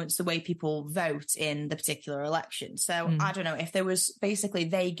influence the way people vote in the particular election. So I don't know, if there was basically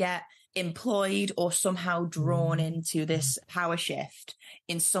they get employed or somehow drawn into this power shift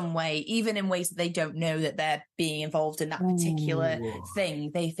in some way, even in ways that they don't know that they're being involved in that particular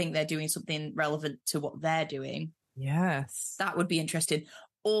thing. They think they're doing something relevant to what they're doing. Yes. That would be interesting.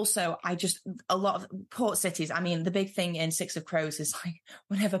 Also, a lot of port cities, I mean, the big thing in Six of Crows is like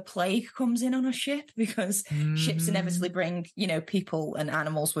whenever plague comes in on a ship, because ships inevitably bring, people and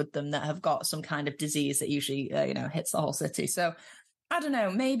animals with them that have got some kind of disease that usually, hits the whole city. So I don't know,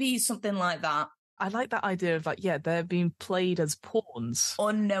 maybe something like that. I like that idea of like, yeah, they're being played as pawns.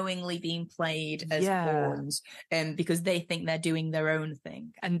 Unknowingly being played as pawns, because they think they're doing their own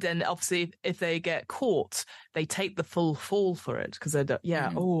thing. And then obviously if they get caught, they take the full fall for it because they're,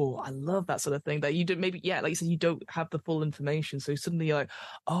 oh, I love that sort of thing that you don't, maybe, like you said, you don't have the full information. So suddenly you're like,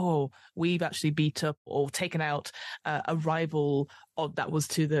 oh, we've actually beat up or taken out a rival that was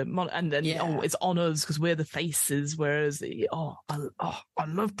to the, and then, it's on us because we're the faces. Whereas, I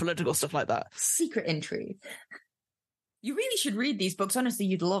love political stuff like that. Secret intrigue. You really should read these books. Honestly,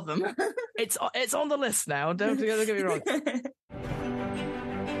 you'd love them. It's on the list now. Don't get me wrong.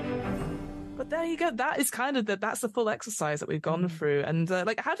 But there you go. That is kind of that's the full exercise that we've gone through. And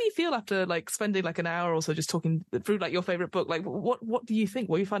like, how do you feel after like spending like an hour or so just talking through like your favorite book? Like, what do you think?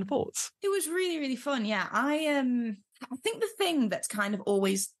 What do you find thoughts? It was really, really fun. Yeah, I think the thing that's kind of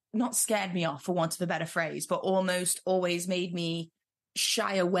always not scared me off, for want of a better phrase, but almost always made me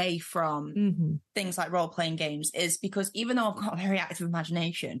shy away from things like role-playing games is because even though I've got a very active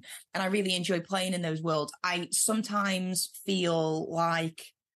imagination and I really enjoy playing in those worlds, I sometimes feel like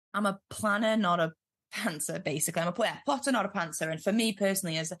I'm a planner, not a pantser, basically. I'm a plotter, not a pantser. And for me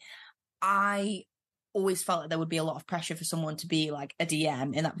personally, as I always felt like there would be a lot of pressure for someone to be like a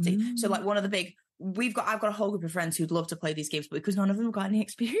DM in that particular. So like one of the big, I've got a whole group of friends who'd love to play these games, but because none of them have got any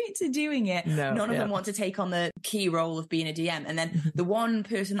experience in doing it, none of them want to take on the key role of being a DM. And then the one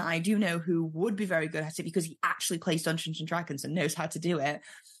person that I do know who would be very good at it because he actually plays Dungeons and Dragons and knows how to do it,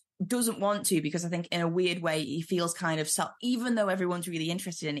 doesn't want to, because I think in a weird way he feels kind of even though everyone's really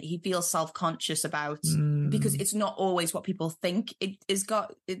interested in it, he feels self-conscious about because it's not always what people think it is.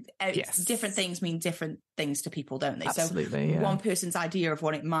 Different things mean different things to people, don't they? Absolutely, so one person's idea of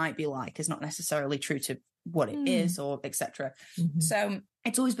what it might be like is not necessarily true to what it is, or etc. So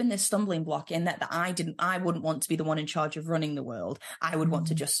it's always been this stumbling block in that I wouldn't want to be the one in charge of running the world. I would want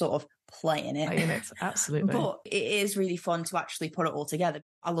to just sort of play in it. Absolutely. But it is really fun to actually put it all together.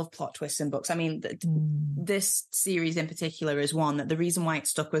 I love plot twists in books. I mean, this series in particular is one that the reason why it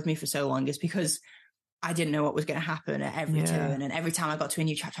stuck with me for so long is because I didn't know what was going to happen at every turn. And every time I got to a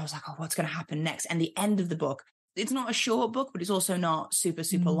new chapter, I was like, oh, what's going to happen next? And the end of the book, it's not a short book, but it's also not super,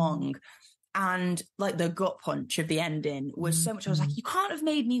 super long. And like the gut punch of the ending was so much, I was like, you can't have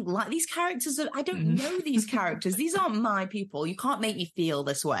made me like these characters. I don't know these characters. These aren't my people. You can't make me feel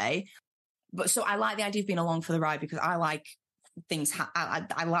this way. But so I like the idea of being along for the ride because I like things.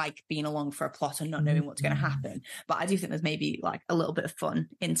 I like being along for a plot and not knowing what's going to happen. But I do think there's maybe like a little bit of fun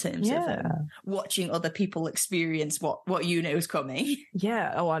in terms of watching other people experience what you know is coming.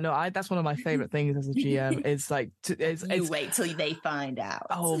 Yeah. Oh, I know. That's one of my favorite things as a GM is like you wait till they find out.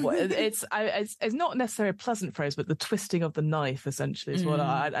 Oh, it's not necessarily a pleasant phrase, but the twisting of the knife essentially is what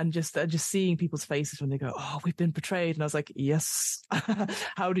and just seeing people's faces when they go, oh, we've been betrayed, and I was like, yes.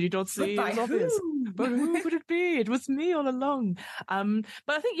 How did you not see? It was obvious. But who could it be? It was me all along. But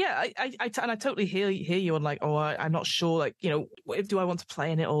I think, I totally hear you on like, oh, I'm not sure, like, you know, do I want to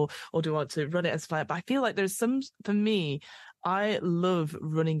play in it or do I want to run it as player? But I feel like there's for me, I love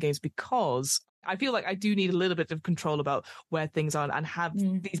running games because I feel like I do need a little bit of control about where things are and have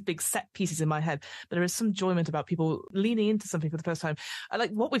these big set pieces in my head. But there is some enjoyment about people leaning into something for the first time. I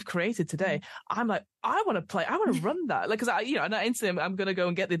like what we've created today. I'm like, I want to play. I want to run that. Like, because and instantly I'm going to go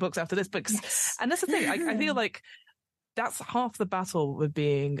and get the books after this. But and that's the thing. I feel like that's half the battle with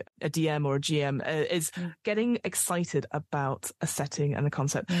being a DM or a GM is getting excited about a setting and a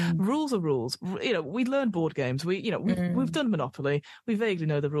concept. Rules are rules. You know, we learn board games. We've done Monopoly. We vaguely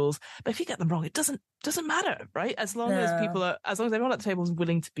know the rules. But if you get them wrong, it doesn't matter, right? As long as everyone at the table is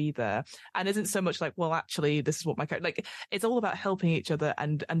willing to be there and isn't so much like, well, actually, this is what my character, like, it's all about helping each other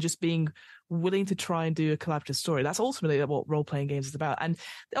and just being willing to try and do a collaborative story. That's ultimately what role-playing games is about. And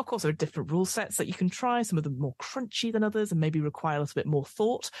of course, there are different rule sets that you can try, some of them more crunchy than others and maybe require a little bit more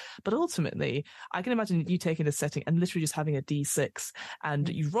thought. But ultimately, I can imagine you taking a setting and literally just having a D6 and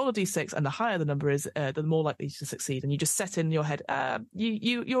you roll a D6 and the higher the number is, the more likely to succeed. And you just set in your head,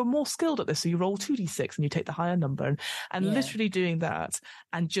 you're more skilled at this. So you roll 2D6 and you take the higher number and literally doing that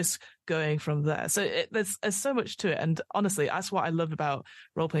and just going from there. So there's so much to it. And honestly, that's what I love about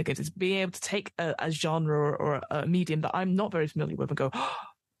role-playing games is being able to take a genre or a medium that I'm not very familiar with and go, oh,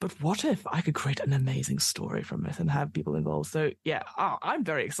 but what if I could create an amazing story from it and have people involved? So yeah, I'm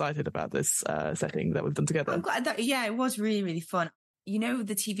very excited about this setting that we've done together. I'm glad that, it was really, really fun. You know,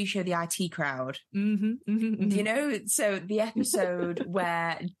 the TV show, The IT Crowd, you know, so the episode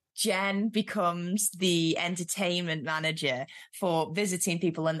where Jen becomes the entertainment manager for visiting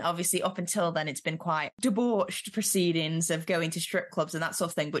people. And obviously up until then, it's been quite debauched proceedings of going to strip clubs and that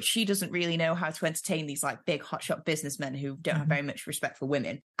sort of thing. But she doesn't really know how to entertain these like big hotshot businessmen who don't have very much respect for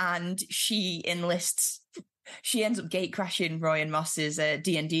women. And she ends up gate crashing Roy and Moss's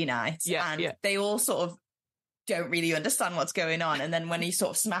D&D night. And they all sort of don't really understand what's going on. And then when he sort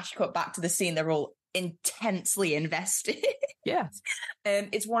of smash cut back to the scene, they're all intensely invested.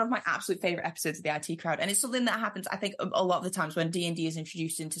 It's one of my absolute favorite episodes of the IT Crowd, and it's something that happens, I think, a lot of the times when D&D is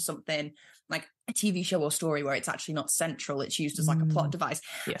introduced into something like a TV show or story where it's actually not central, it's used as like a plot device.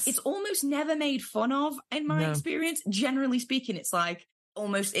 It's almost never made fun of in my experience. Generally speaking, it's like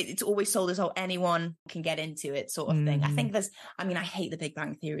almost it's always sold as, oh, anyone can get into it sort of thing. I think I hate the Big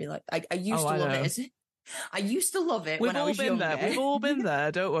Bang Theory. Like I used to love it. I used to love it when I was younger. We've all been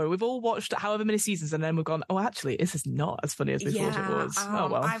there, don't worry. We've all watched however many seasons and then we've gone, oh, actually, this is not as funny as we thought it was. Oh,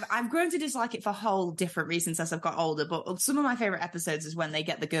 well. I've grown to dislike it for whole different reasons as I've got older, but some of my favourite episodes is when they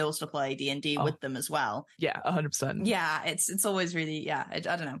get the girls to play D&D with them as well. Yeah, 100%. Yeah, it's always really, I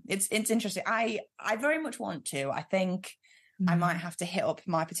don't know. It's interesting. I very much want to. I think I might have to hit up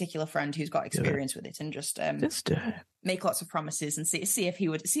my particular friend who's got experience with it and just make lots of promises and see if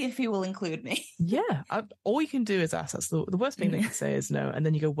he will include me. Yeah, all you can do is ask. That's the worst thing they can say is no, and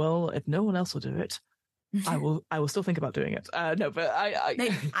then you go, well, if no one else will do it, I will still think about doing it. No, but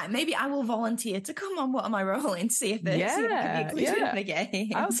maybe I will volunteer to come on What Am I Rolling? See if I can be included in the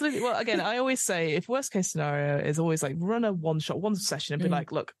game. Absolutely. Well, again, I always say if worst case scenario is always like run a one session and be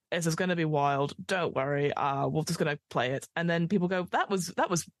like, look, this is going to be wild. Don't worry. We're just going to play it. And then people go, that was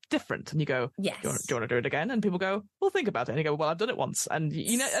different. And you go, yes. Do you want to do it again? And people go, we'll think about it. And you go, well, I've done it once. And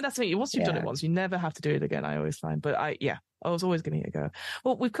you know, and that's the thing. Once you've done it once, you never have to do it again. I always find, but I was always giving it a go.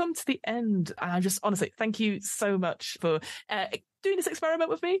 Well, we've come to the end. And I just honestly, thank you so much for doing this experiment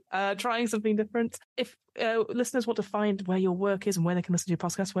with me, trying something different. If listeners want to find where your work is and where they can listen to your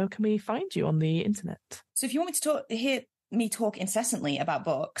podcast, where can we find you on the internet? So if you want me to hear me talk incessantly about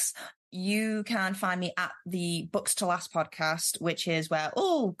books, you can find me at the Books to Last podcast, which is where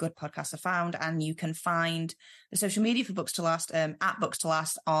all good podcasts are found. And you can find the social media for Books to Last at Books to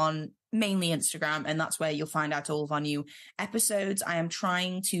Last on mainly Instagram. And that's where you'll find out all of our new episodes. I am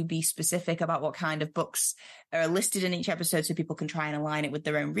trying to be specific about what kind of books are listed in each episode so people can try and align it with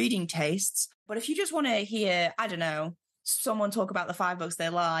their own reading tastes. But if you just want to hear, I don't know, someone talk about the 5 books they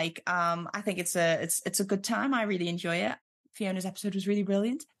like, I think it's a good time. I really enjoy it. Fiona's episode was really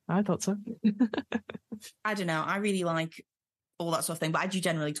brilliant. I thought so. I don't know. I really like all that sort of thing, but I do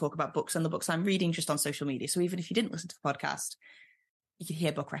generally talk about books and the books I'm reading just on social media. So even if you didn't listen to the podcast, you could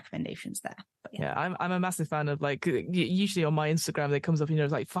hear book recommendations there. But yeah, I'm a massive fan of, like, usually on my Instagram, it comes up,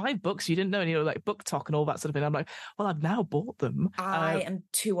 like 5 books you didn't know, and like book talk and all that sort of thing. I'm like, well, I've now bought them. I am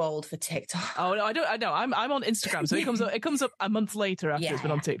too old for TikTok. Oh no, I don't. I know. I'm on Instagram, so it comes up a month later after it's been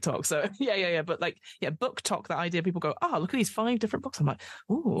on TikTok. So yeah. But like, book talk, that idea. People go, look at these 5 different books. I'm like,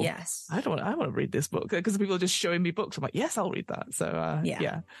 oh yes, I want to read this book, because people are just showing me books. I'm like, yes, I'll read that. So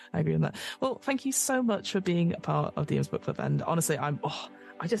I agree on that. Well, thank you so much for being a part of DM's Book Club, and honestly,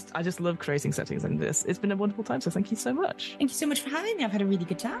 I just love creating settings, and it's been a wonderful time. So thank you so much. Thank you so much for having me. I've had a really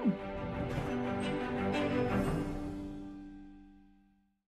good time.